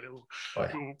playing it.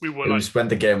 It was when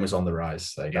the game was on the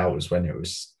rise. That was when it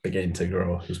was beginning to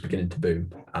grow. It was beginning to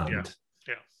boom, and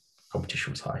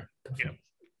competition was high. Definitely.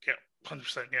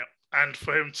 100%. Yeah, and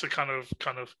for him to kind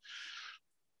of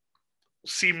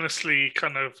seamlessly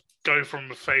kind of go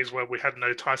from a phase where we had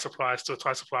no tie suppliers to a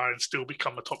tie supplier and still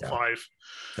become a top 5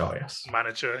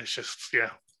 manager. It's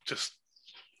just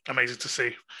amazing to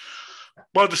see.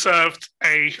 Well deserved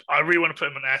A. I really want to put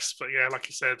him an S, but like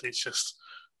you said, it's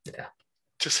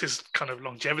just his kind of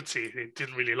longevity. It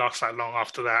didn't really last that long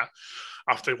after that.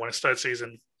 After he won his 3rd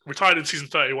season, retired in season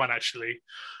 31 actually.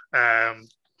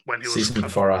 When he was season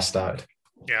before I started.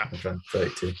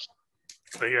 32.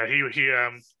 So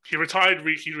he retired.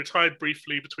 He retired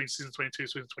briefly between season 22 and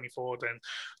season 24. Then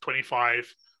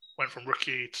 25 went from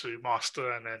rookie to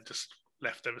master, and then just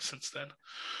left ever since then.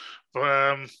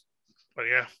 But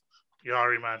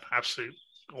Jari, man, absolute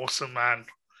awesome man.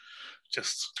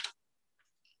 Just,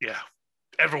 yeah.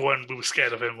 Everyone, we were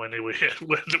scared of him when they were here,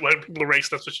 when people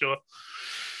raced, that's for sure.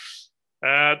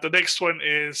 The next one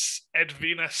is Ed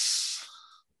Venus.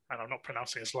 And I'm not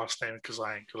pronouncing his last name because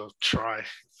I ain't going to try.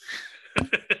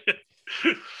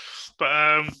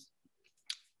 But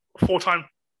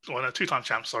two-time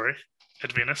champ, sorry,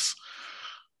 Ed Venus.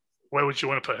 Where would you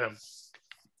want to put him?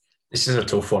 This is a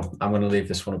tough one. I'm going to leave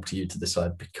this one up to you to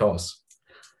decide because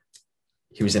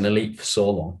he was in elite for so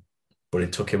long, but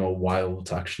it took him a while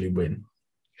to actually win.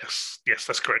 Yes,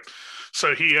 that's correct.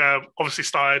 So he obviously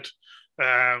started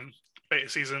beta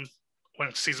season.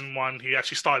 Went to season 1. He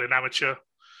actually started in amateur,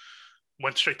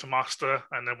 went straight to master,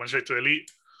 and then went straight to elite.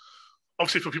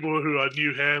 Obviously, for people who are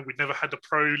new here, we'd never had the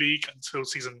pro league until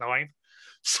season 9,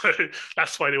 so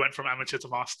that's why they went from amateur to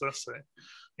master. So,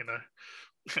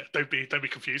 don't be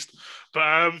confused.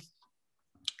 But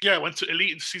went to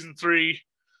elite in season 3,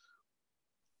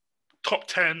 top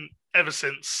 10 ever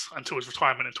since until his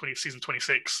retirement in season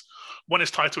 26. Won his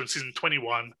title in season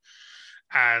 21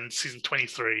 and season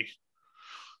 23.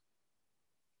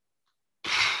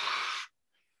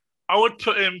 I would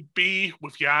put him B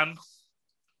with Jan,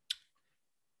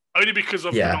 only because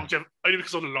of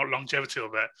the longevity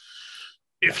of it.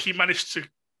 If he managed to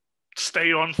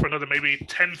stay on for another maybe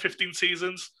 10, 15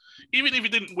 seasons, even if he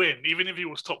didn't win, even if he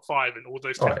was top 5 in all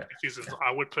those 10, 15 seasons,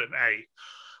 I would put him A.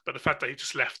 But the fact that he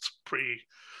just left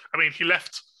he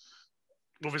left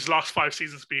with his last 5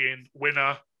 seasons being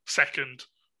winner, second,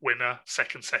 winner,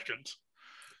 second.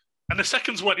 And the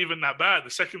seconds weren't even that bad. The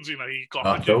seconds, he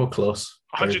got they were close.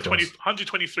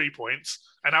 123 points,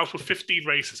 and out with 15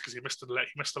 races because he missed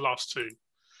the last 2.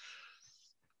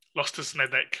 Lost to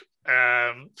Znedek.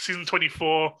 Season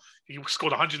 24, he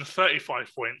scored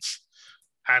 135 points,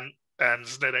 and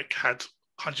Znedek had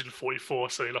 144,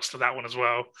 so he lost to that one as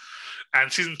well.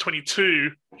 And season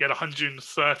 22, he had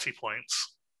 130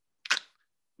 points.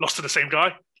 Lost to the same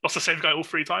guy. Lost the same guy all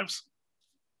 3 times.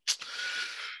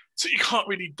 So you can't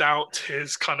really doubt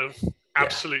his kind of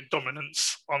absolute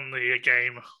dominance on the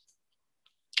game.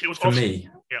 It was for me.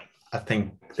 Yeah, I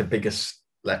think the biggest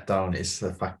letdown is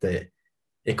the fact that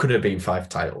it could have been 5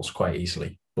 titles quite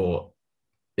easily, but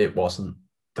it wasn't.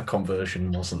 The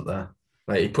conversion wasn't there.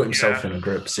 Like, he put himself in a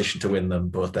great position to win them,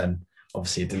 but then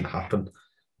obviously it didn't happen.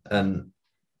 And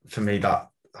for me, that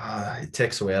it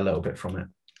takes away a little bit from it.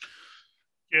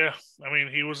 Yeah,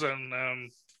 he was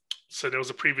in. So there was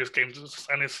a previous game,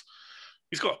 and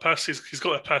he's got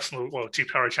a personal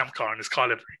GPRO champ car in his car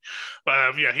livery.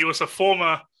 But he was a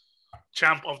former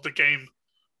champ of the game,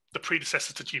 the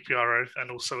predecessor to GPRO, and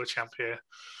also a champ here.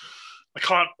 I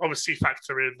can't obviously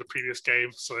factor in the previous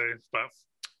game, but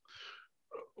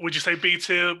would you say B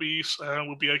tier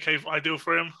would be okay, ideal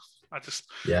for him? I'd say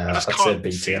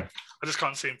B tier. I just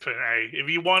can't see him putting A. If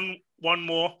he won one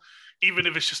more, even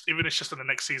if it's just in the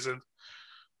next season,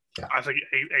 I think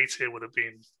A tier would have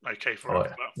been okay for him.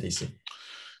 But easy.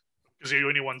 Because he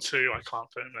only won 2, I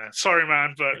can't put him there. Sorry,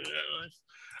 man, but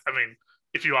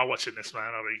if you are watching this,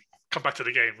 man, come back to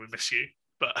the game. We miss you.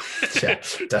 But yeah,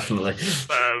 definitely.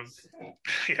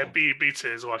 B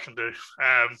tier is all I can do.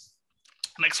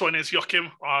 Next one is Joachim,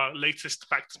 our latest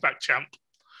back-to-back champ.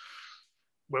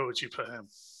 Where would you put him?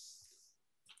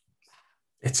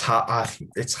 It's hard.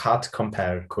 It's hard to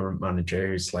compare a current manager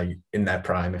who's like in their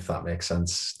prime, if that makes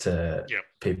sense, to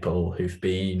people who've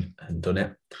been and done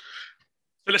it.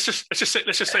 But let's just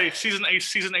say season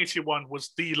 81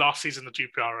 was the last season of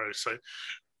GPRO. So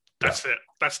that's it.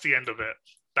 That's the end of it.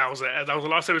 That was it. That was the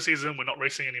last ever season. We're not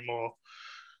racing anymore.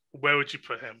 Where would you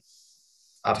put him?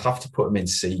 I'd have to put him in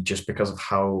C just because of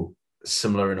how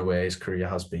similar in a way his career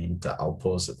has been to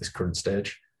Alpo's at this current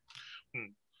stage.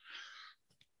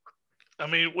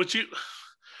 Would you?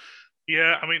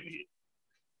 Yeah,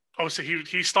 obviously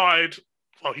he started.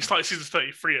 Well, he started season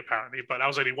 33 apparently, but that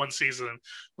was only one season.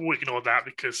 We'll ignore that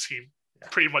because he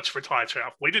pretty much retired straight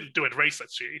after. Well, he didn't do a race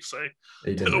actually, so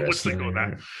he didn't ignore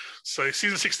that. So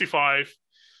season 65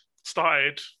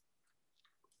 started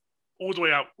all the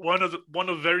way up. One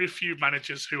of very few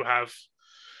managers who have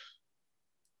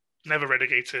never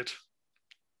relegated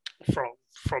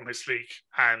from his league,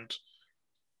 and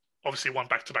obviously won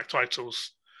back-to-back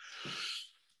titles.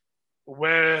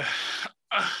 Where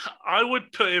I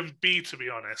would put him B, to be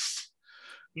honest.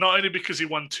 Not only because he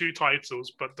won 2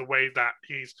 titles, but the way that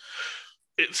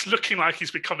it's looking like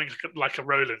he's becoming like a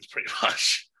Roland, pretty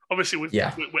much. Obviously,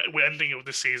 we're ending it with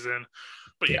this season,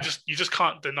 but you just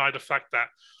can't deny the fact that,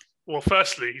 well,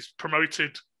 firstly, he's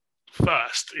promoted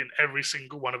first in every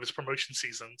single one of his promotion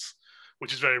seasons,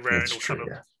 which is very rare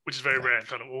rare in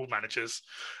kind of all managers.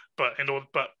 But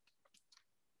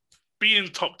being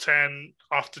top 10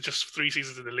 after just 3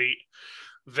 seasons in Elite,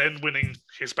 then winning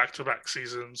his back-to-back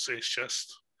seasons is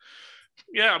just,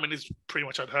 I mean, it's pretty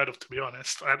much unheard of, to be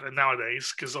honest,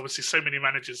 nowadays, because obviously so many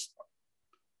managers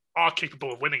are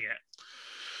capable of winning it.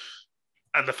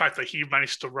 And the fact that he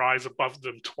managed to rise above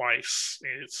them twice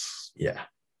is... Yeah.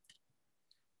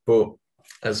 But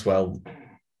as well,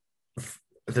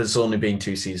 there's only been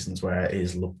 2 seasons where it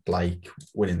has looked like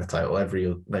winning the title.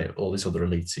 All these other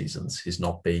Elite seasons, he's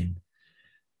not been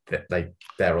like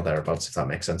there or thereabouts, if that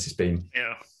makes sense. He's been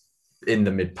in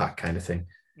the mid-pack kind of thing.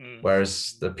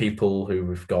 Whereas the people who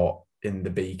we've got in the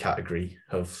B category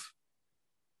have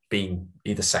been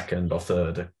either second or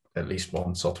third at least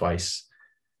once or twice.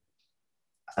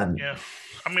 And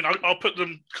I mean, I'll put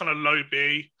them kind of low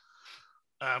B,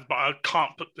 but I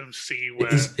can't put them C. Where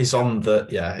he's on the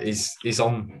he's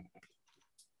on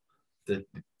the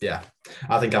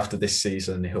I think after this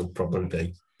season he'll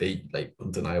probably be like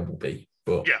undeniable B.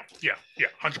 But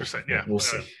 100%. We'll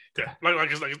see.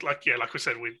 Like we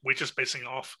said, we're just basing it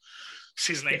off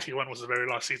season 81 was the very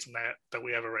last season that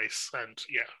we ever raced, and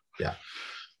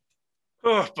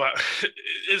but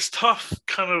it's tough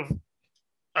kind of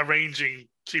arranging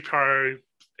GPRO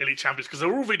Elite champions because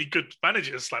they're all really good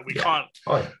managers. Like we can't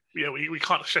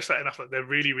stress that enough. Like they're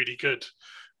really, really good.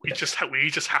 We just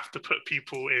have to put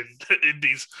people in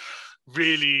these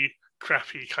really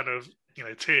crappy kind of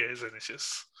tiers, and it's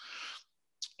just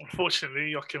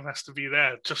unfortunately Joachim has to be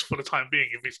there just for the time being.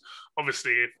 If he's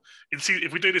obviously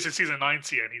if we do this in season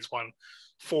 90 and he's won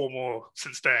 4 more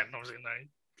since then, obviously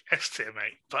S tier,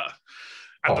 mate. But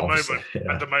at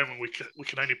the moment we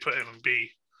can only put him in B.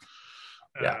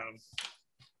 But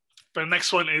the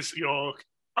next one is your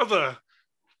other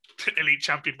Elite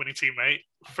champion winning teammate,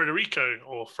 Federico,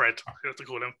 or Fred, I have to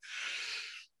call him.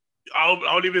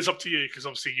 I'll leave this up to you because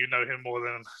obviously you know him more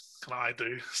than I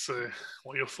do. So,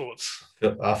 what are your thoughts?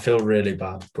 I feel really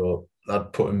bad, but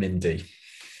I'd put him in D.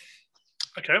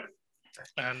 Okay,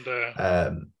 and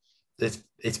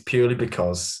it's purely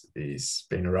because he's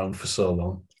been around for so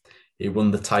long. He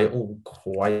won the title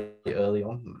quite early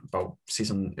on, about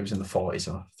season. It was in the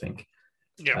 40s, I think.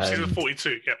 Yeah, season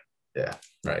 42. Yeah. Yeah.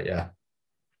 Right. Yeah.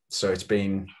 So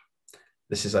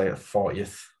this is a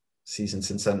 40th season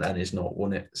since then, and he's not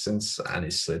won it since, and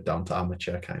he's slid down to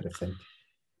amateur kind of thing.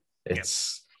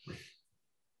 It's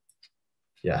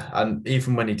and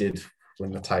even when he did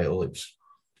win the title, it was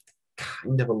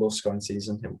kind of a low scoring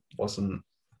season. It wasn't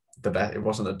the best. It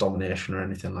wasn't a domination or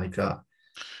anything like that.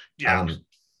 Yeah.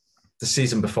 The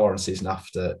season before and season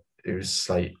after, it was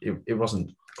like it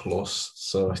wasn't close.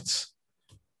 So it's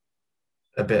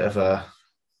a bit of a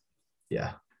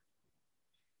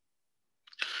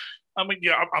I mean,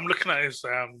 I'm looking at his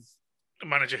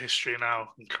manager history now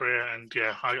and career, and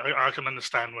I can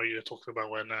understand what you're talking about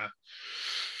when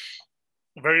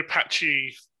very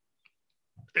patchy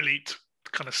Elite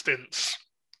kind of stints.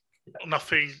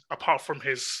 Nothing apart from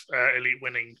his Elite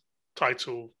winning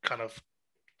title kind of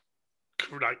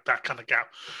like that kind of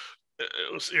gap.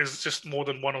 It was just more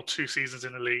than 1 or 2 seasons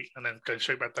in Elite and then going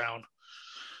straight back down.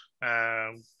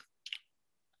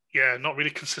 Not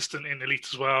really consistent in Elite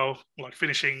as well, like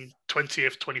finishing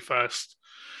 20th, 21st,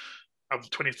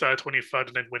 23rd, 23rd,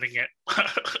 and then winning it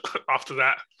after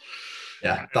that.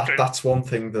 Yeah, that's one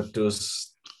thing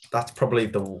that's probably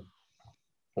the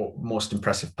most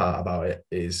impressive part about it,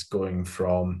 is going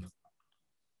from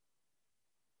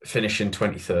finishing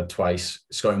 23rd twice,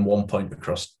 scoring 1 point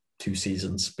across 2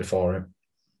 seasons before him,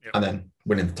 and then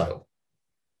winning the title.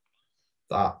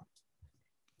 That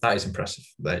is impressive.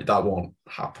 That won't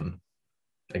happen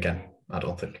again, I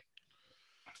don't think.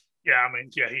 Yeah, I mean,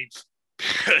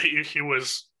 he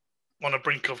was on the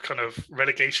brink of kind of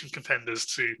relegation contenders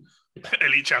to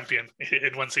Elite champion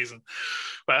in one season.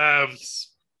 But I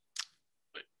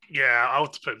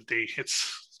would put him D.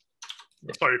 It's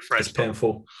sorry, Fred. It's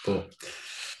painful, but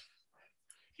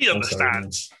he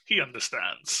understands. He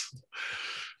understands.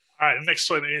 All right, the next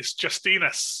one is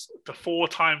Justinus, the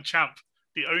 4-time champ.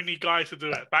 The only guy to do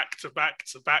it back to back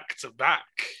to back to back.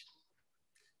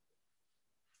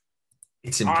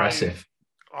 It's impressive.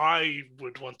 I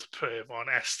would want to put him on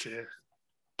S tier.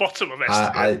 Bottom of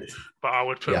S tier, but I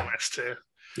would put him on S tier.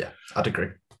 Yeah, I'd agree.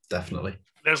 Definitely.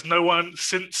 There's no one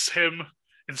since him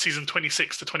in season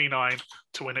 26 to 29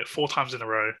 to win it 4 times in a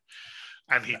row.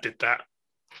 And he did that.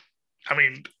 I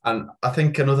mean... And I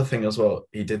think another thing as well,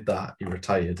 he did that. He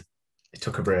retired. He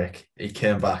took a break. He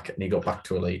came back and he got back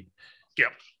to Elite. Yeah,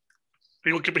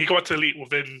 he got to Elite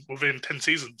within 10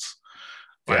 seasons.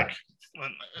 Like,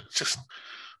 it's just,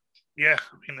 I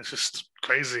mean, it's just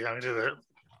crazy how he did it.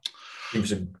 He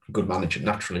was a good manager,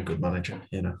 naturally good manager,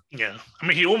 you know. Yeah. I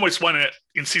mean, he almost won it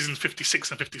in seasons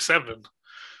 56 and 57.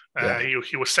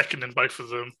 He was second in both of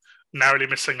them, narrowly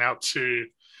missing out to,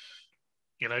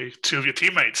 two of your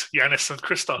teammates, Giannis and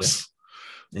Christos.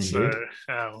 Yeah. So,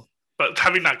 but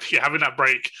having that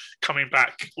break, coming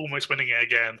back, almost winning it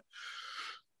again,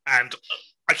 and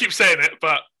I keep saying it,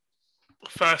 but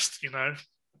first,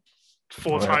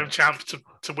 four-time champ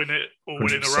to win it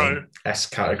all in a row. S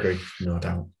category, no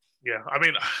doubt. Yeah, I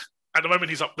mean, at the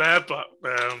moment he's up there, but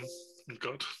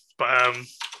God, but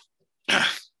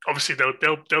obviously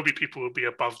there'll be people who will be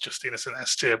above Justinas in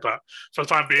S tier, but for the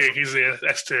time being, he's in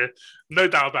S tier, no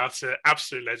doubt about it.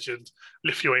 Absolute legend,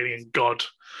 Lithuanian god,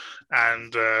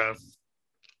 and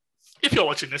if you're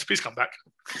watching this, please come back.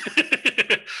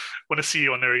 Want to see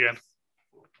you on there again.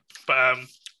 But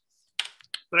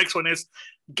the next one is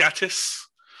Gattis,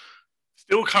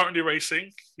 still currently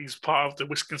racing. He's part of the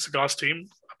Whiskey and Cigars team,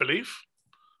 I believe.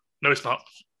 No, it's not.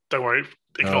 Don't worry.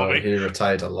 Ignore me. He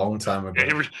retired a long time ago.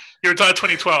 Yeah, he retired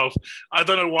 2012. I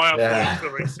don't know why I'm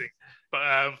still racing,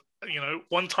 but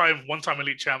one-time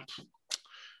elite champ.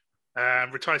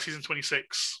 Retired season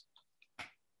 26.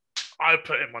 I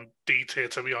put him on D tier,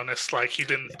 to be honest. Like he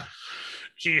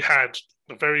had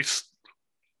a very.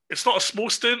 It's not a small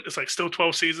stint. It's like still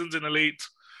 12 seasons in elite,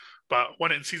 but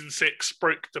won it in season 6.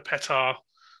 Broke the Petar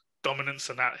dominance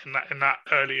in that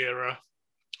early era.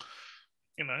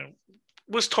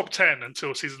 Was top 10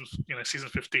 until season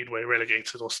 15, where he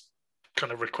relegated or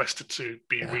kind of requested to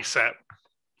be reset.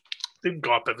 Didn't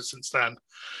go up ever since then.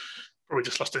 Probably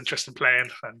just lost interest in playing,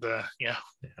 and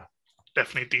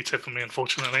definitely D tier for me,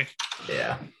 unfortunately.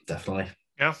 Yeah, definitely.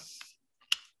 Yeah,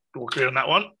 we'll agree on that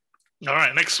one. All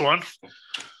right, next one,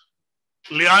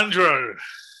 Leandro.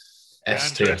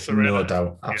 S tier, no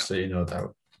doubt, absolutely no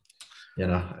doubt.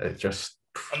 It just.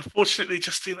 Unfortunately,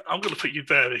 Justine, I'm going to put you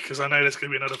there because I know there's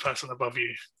going to be another person above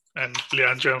you. And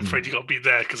Leandro, I'm afraid you got to be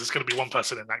there because there's going to be one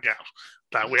person in that gap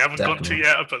that we haven't gone to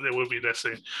yet, but there will be there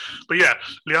soon. But yeah,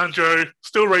 Leandro,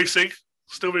 still racing,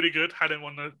 still really good. Had him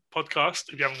on the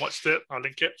podcast. If you haven't watched it, I'll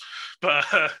link it. But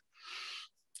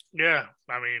yeah,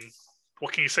 I mean,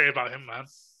 what can you say about him, man?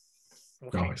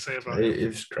 What can you say about him? It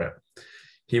was great.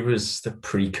 He was the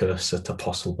precursor to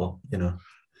Possible, Yeah.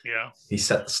 He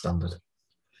set the standard.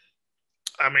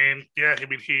 I mean,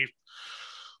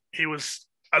 he was,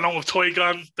 along with Toy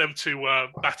Gun, them two were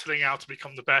battling out to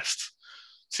become the best.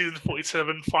 Season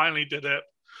 47 finally did it.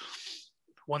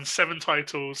 Won 7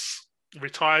 titles,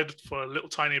 retired for a little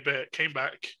tiny bit, came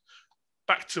back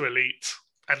to Elite,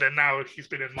 and then now he's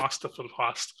been in Master for the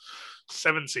past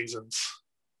 7 seasons.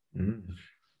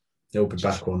 He'll be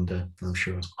back one day, I'm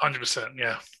sure. 100%,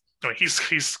 yeah. I mean,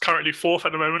 he's currently 4th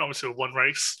at the moment, obviously with 1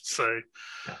 race, so...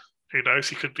 Yeah. Who knows?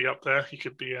 He could be up there. He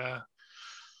could be in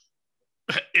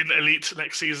Elite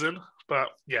next season. But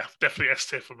yeah, definitely S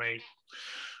tier for me.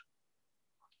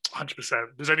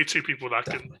 100%. There's only 2 people that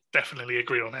I can definitely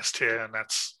agree on S tier, and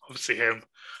that's obviously him,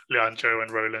 Leandro,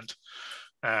 and Roland.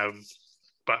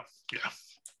 But yeah,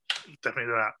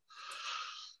 definitely that.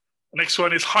 Next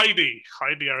one is Heidi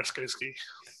Araskowski.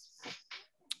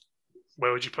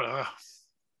 Where would you put her?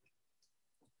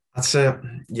 I'd say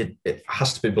it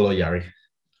has to be below Yari.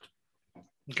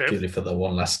 Okay. Purely for the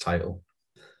one last title.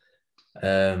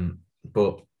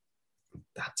 But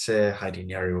I'd say Heidi and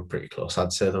Yari were pretty close.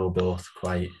 I'd say they were both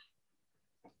quite,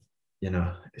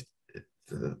 yeah.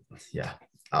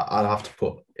 I'd have to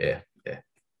put, yeah.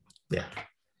 Okay,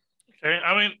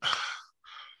 I mean,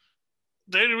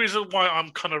 the only reason why I'm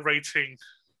kind of rating,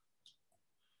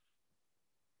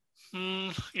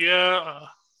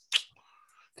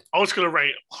 I was going to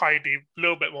rate Heidi a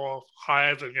little bit more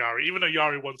higher than Yari, even though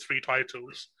Yari won 3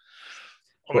 titles.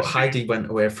 But Heidi went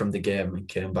away from the game and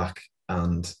came back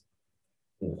and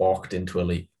walked into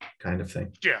Elite kind of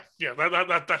thing. Yeah.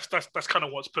 That's kind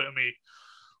of what's putting me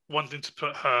wanting to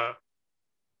put her.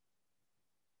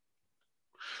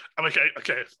 I mean,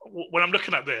 okay. When I'm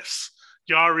looking at this,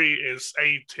 Yari is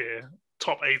A tier,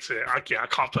 top A tier. I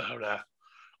can't put her there,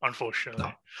 unfortunately.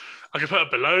 No. I can put her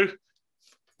below.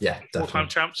 Yeah, definitely. 4-time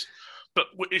champs. But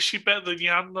is she better than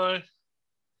Jan, though?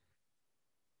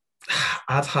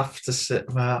 I'd have to say,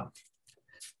 well,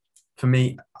 for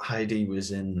me, Heidi was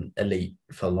in Elite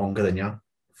for longer than Jan,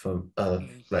 for a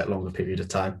longer period of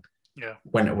time. Yeah.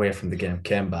 Went away from the game,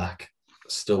 came back,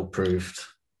 still proved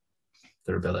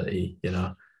their ability,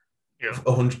 Yeah.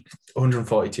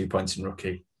 142 points in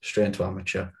rookie, straight into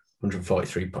amateur,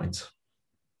 143 points.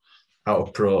 Out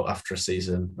of pro after a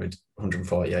season with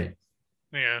 148.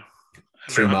 Yeah.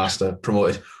 Through Master,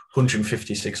 promoted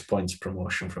 156 points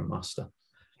promotion from Master.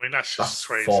 I mean, that's just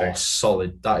crazy.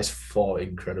 That is 4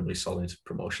 incredibly solid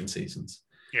promotion seasons.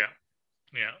 Yeah.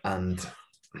 And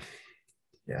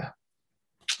yeah.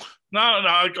 No,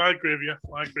 I agree with you.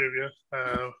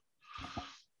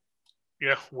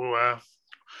 Yeah, we'll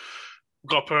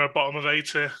got her bottom of 8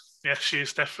 here. Yeah, she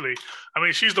is definitely. I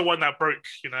mean, she's the one that broke,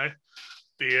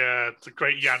 the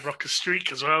great Jan Rocker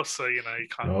streak as well. So you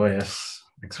can't. Oh yes,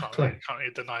 exactly. Can't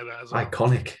really deny that as well.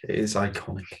 Iconic. It is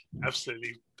iconic.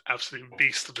 Absolute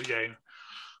beast of the game.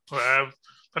 The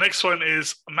next one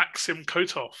is Maxim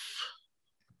Kotov.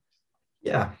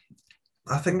 Yeah,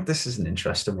 I think this is an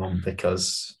interesting one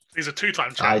because he's a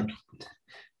 2-time champ.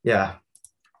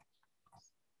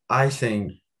 I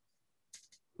think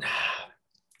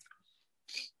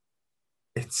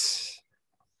it's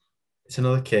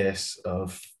another case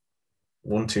of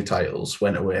 1, 2 titles,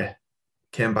 went away,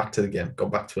 came back to the game,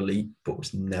 got back to elite, but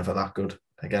was never that good.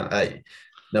 Again, I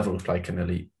never looked like an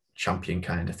elite champion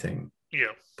kind of thing.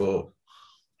 Yeah. But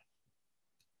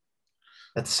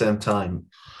at the same time,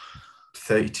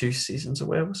 32 seasons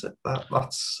away, was it?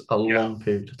 That's a long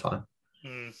period of time.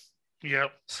 Yeah.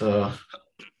 So,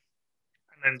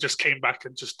 and then just came back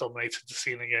and just dominated the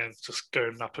scene again, just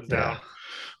going up and down.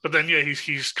 But then,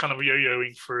 he's kind of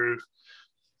yo-yoing through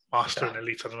Master and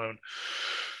Elite at the moment.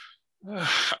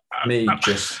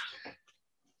 Just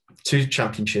 2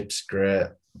 championships, great,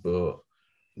 but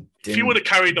if you would have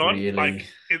carried on, really,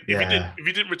 if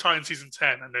you didn't retire in season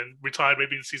 10 and then retired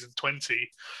maybe in season 20,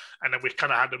 and then we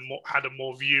kind of had a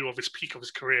more view of his peak of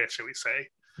his career, shall we say?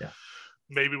 Yeah.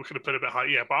 Maybe we could have put a bit higher.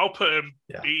 Yeah, but I'll put him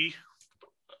B.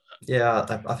 Yeah,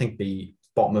 I think B,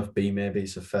 bottom of B maybe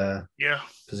is a fair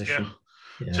position.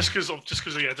 Yeah. Just because of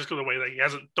the way that he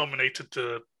hasn't dominated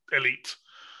the elite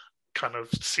kind of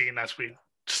scene as we've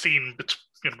seen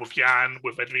with Jan,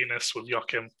 with Edvinus, with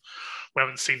Joachim. We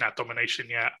haven't seen that domination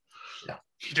yet. Yeah.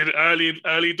 He did it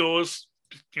early doors.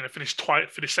 Finished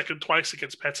second twice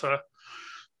against Petter.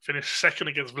 Finished second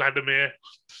against Vladimir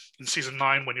in season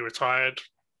 9 when he retired.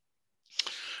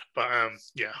 But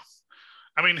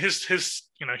I mean, his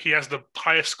he has the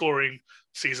highest scoring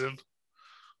season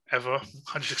ever,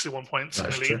 161 points in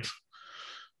elite.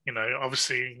 True.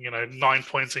 Obviously, 9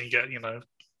 points and you get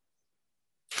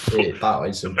that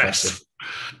is impressive.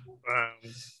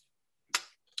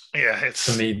 It's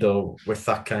for me though, with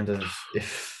that kind of,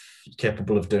 if you're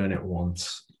capable of doing it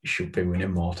once, you should be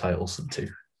winning more titles than 2.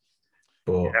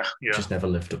 But just never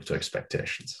lived up to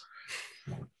expectations.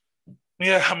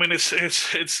 Yeah, I mean it's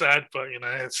sad, but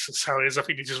it's how it is. I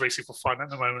think he's just racing for fun at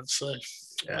the moment. So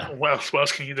what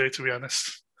else can you do, to be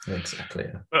honest? Exactly.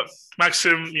 Yeah. But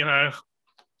Maxim,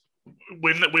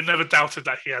 we never doubted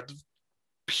that he had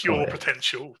pure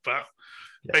potential, but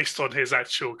based on his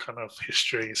actual kind of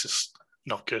history, it's just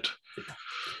not good.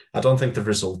 I don't think the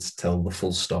results tell the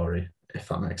full story, if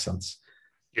that makes sense.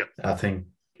 Yeah, I think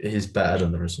he's better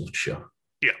than the results show.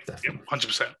 Yeah, definitely.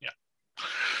 100%. Yeah.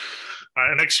 All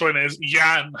right, the next one is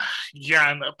Jan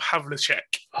Pavlicek,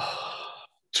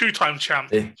 2-time champ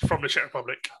from the Czech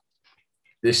Republic.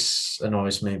 This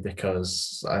annoys me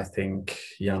because I think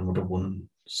Jan would have won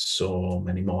so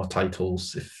many more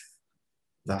titles if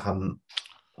they hadn't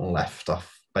left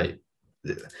off. Like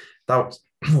that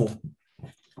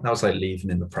was like leaving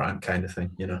in the prime kind of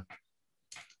thing,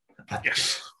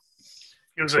 Yes.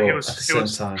 It was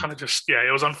kind of just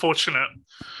it was unfortunate.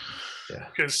 Yeah.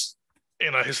 Because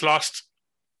his last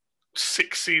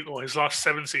 6 seasons or his last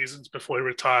 7 seasons before he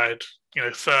retired,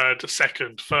 third,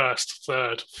 second, first,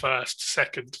 third, first,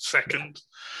 second.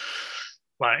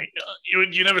 Like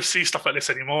you never see stuff like this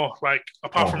anymore. Like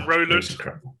apart from Roland,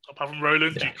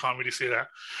 you can't really see that.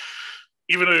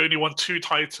 Even though he only won 2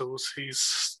 titles,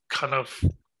 he's kind of.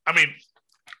 I mean,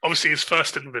 obviously his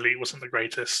first in the elite wasn't the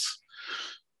greatest.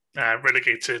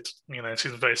 Relegated, in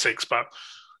season 36, but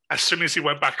as soon as he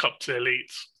went back up to elite,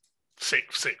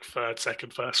 sixth, third,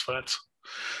 second, first, third,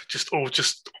 just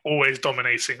always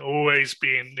dominating, always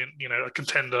being a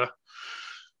contender.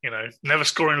 Never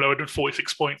scoring lower than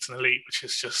 46 points in elite, which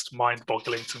is just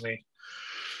mind-boggling to me.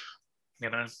 You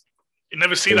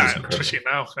never see that, especially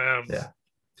now.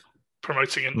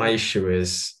 Promoting it. My issue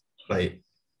is like,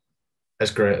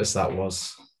 as great as that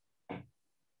was,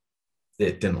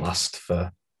 it didn't last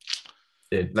for.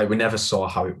 Like we never saw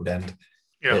how it would end.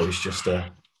 Yeah. It was just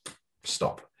a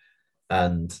stop,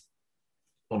 and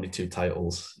only 2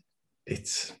 titles.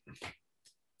 It's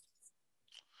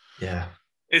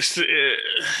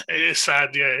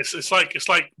sad. Yeah, it's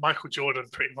like Michael Jordan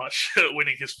pretty much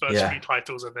winning his first 3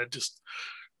 titles and then just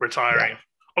retiring.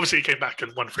 Obviously, he came back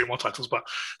and won 3 more titles, but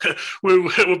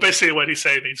we're basically what he's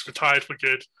saying. He's retired for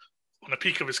good on the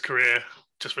peak of his career,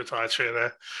 just retired straight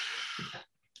there.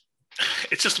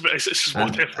 it's just a bit. It's just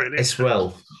what if, really. As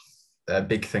well, a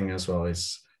big thing as well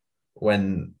is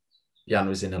when Jan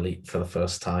was in elite for the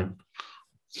first time.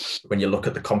 When you look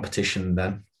at the competition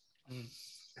then,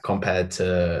 compared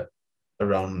to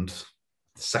around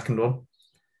the second one,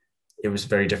 it was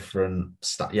very different.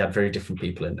 He had very different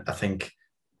people in. I think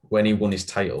when he won his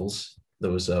titles,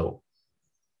 there was a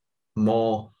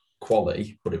more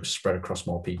quality, but it was spread across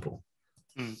more people.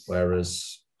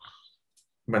 Whereas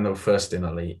when they were first in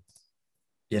elite,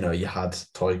 you had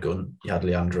Toy Gun, you had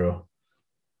Leandro,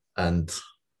 and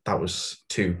that was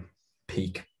two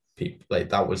peak people. Like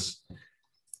that was,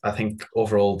 I think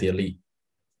overall the elite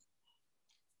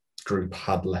group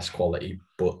had less quality,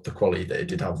 but the quality that it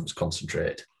did have was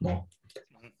concentrated more.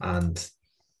 And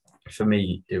for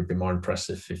me, it would be more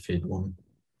impressive if he'd won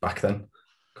back then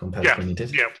compared to when he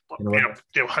did. Yeah,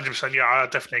 100%. Yeah, I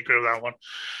definitely agree with that one.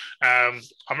 I'm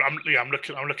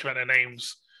looking at the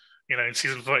names, in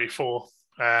season 34.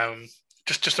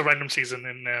 Just a random season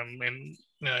in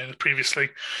previously,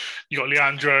 you got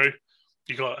Leandro,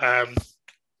 you got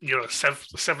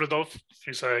Sevladov,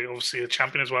 who's obviously a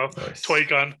champion as well. Nice. Toy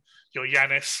Gun, you got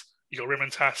Yanis, you got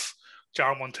Rimontas,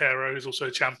 João Monteiro, who's also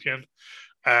a champion.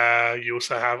 You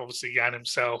also have obviously Jan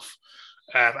himself,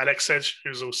 Alexej,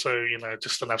 who's also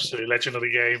just an absolute legend of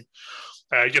the game.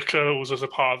 Yuka was also a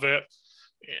part of it.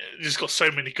 He's got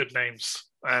so many good names,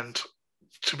 and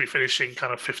to be finishing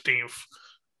kind of 15th,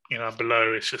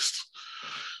 below, it's just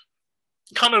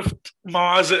kind of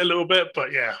mars it a little bit.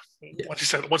 But yeah.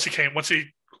 Once he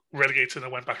relegated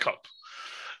and went back up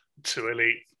to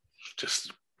elite,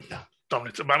 just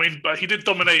dominated. But he did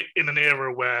dominate in an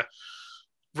era where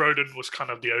Roden was kind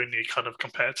of the only kind of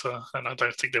competitor, and I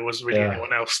don't think there was really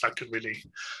anyone else that could really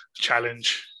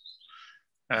challenge.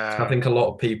 I think a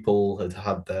lot of people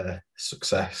had their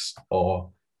success,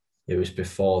 or it was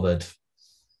before they'd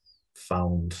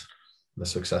found the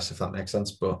success, if that makes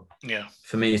sense. But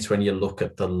for me, it's when you look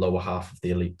at the lower half of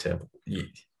the elite table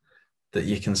that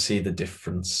you can see the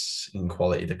difference in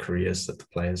quality, the careers that the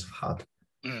players have had.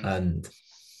 And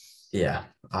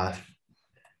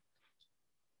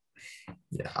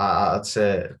I'd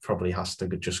say it probably has to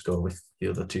just go with the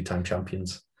other two-time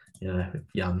champions, Jan.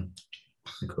 I'll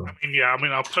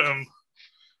put him.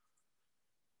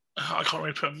 I can't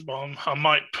really put him bottom. I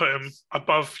might put him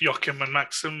above Joachim and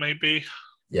Maxim, maybe.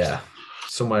 Yeah,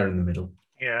 somewhere in the middle.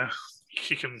 Yeah,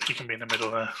 he can be in the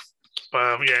middle there.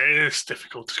 But it is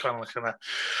difficult to kind of look at that.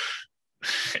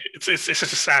 It's such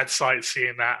a sad sight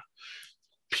seeing that,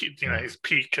 his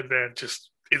peak and then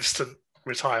just instant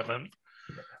retirement.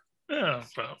 Yeah,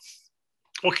 but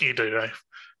what can you do, though?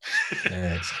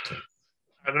 Yeah, exactly.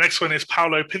 And the next one is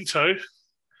Paulo Pinto.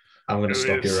 I'm going to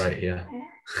stop you right here.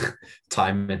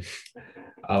 Timing.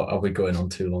 Are we going on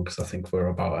too long? Because I think we're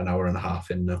about an hour and a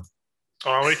half in now.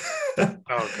 Are we?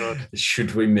 Oh, God.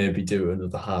 Should we maybe do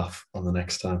another half on the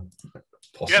next time?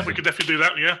 Possibly. Yeah, we could definitely do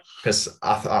that, yeah. Because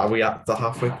are we at the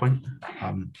halfway point?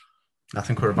 I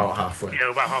think we're about halfway.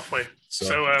 Yeah, about halfway.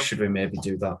 So should we maybe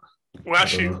do that? Well,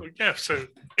 actually, yeah. So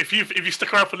if you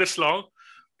stick around for this long,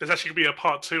 there's actually going to be a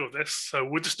part 2 of this. So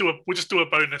we'll just do a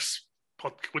bonus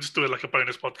we'll just do it like a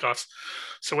bonus podcast.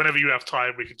 So whenever you have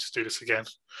time, we can just do this again.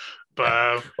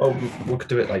 But we could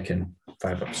do it like in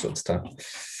 5 episodes time.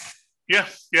 Yeah.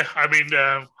 I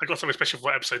got something special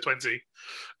for episode 20.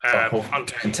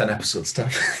 In 10 episodes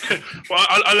time. Well,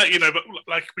 I'll let you know. But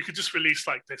like, we could just release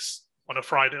like this on a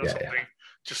Friday or something. Yeah.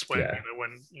 Just when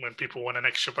when people want an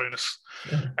extra bonus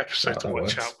episode to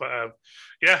watch out. But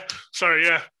we're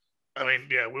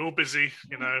all busy.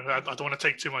 I don't want to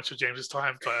take too much of James's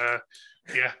time, but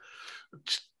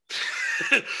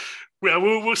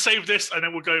we'll save this and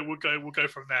then we'll go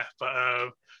from there. But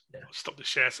I'll stop the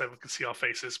share so everyone can see our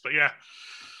faces. But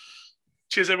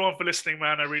cheers everyone for listening,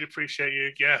 man. I really appreciate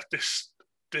you. Yeah, this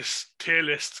tier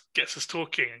list gets us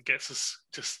talking and gets us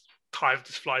time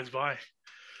just flies by.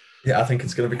 Yeah, I think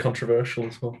it's going to be controversial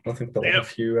as well. I think there'll be a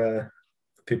few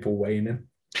people weighing in.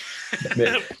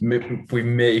 We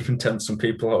may even tempt some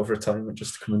people out of retirement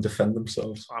just to come and defend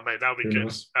themselves. Oh, mate, that'll be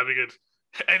good. That'll be good.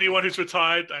 Anyone who's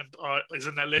retired and is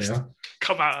in that list,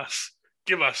 come at us.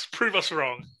 Prove us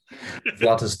wrong.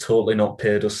 Vlad has totally not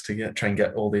paid us to try and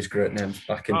get all these great names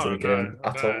back into the game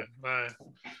at all. No.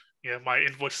 Yeah, my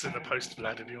invoice is in the post,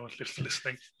 Vlad, if you're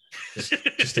listening.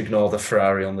 Just ignore the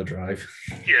Ferrari on the drive.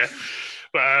 Yeah.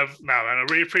 But man, I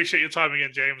really appreciate your time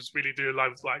again, James. Really do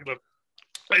like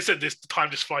I said, the time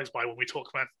just flies by when we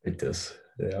talk, man. It does.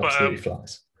 Yeah, absolutely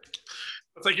flies.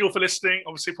 Thank you all for listening.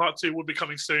 Obviously, part 2 will be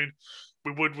coming soon.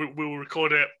 We will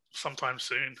record it sometime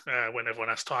soon when everyone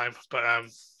has time. But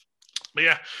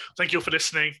thank you all for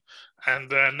listening. And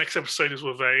next episode is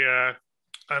with a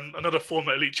another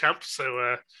former elite champ.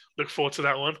 So look forward to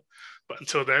that one. But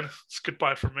until then, it's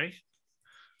goodbye from me,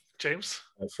 James.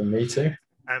 From me too.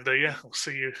 And we'll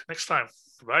see you next time.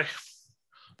 Bye.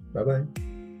 Bye-bye.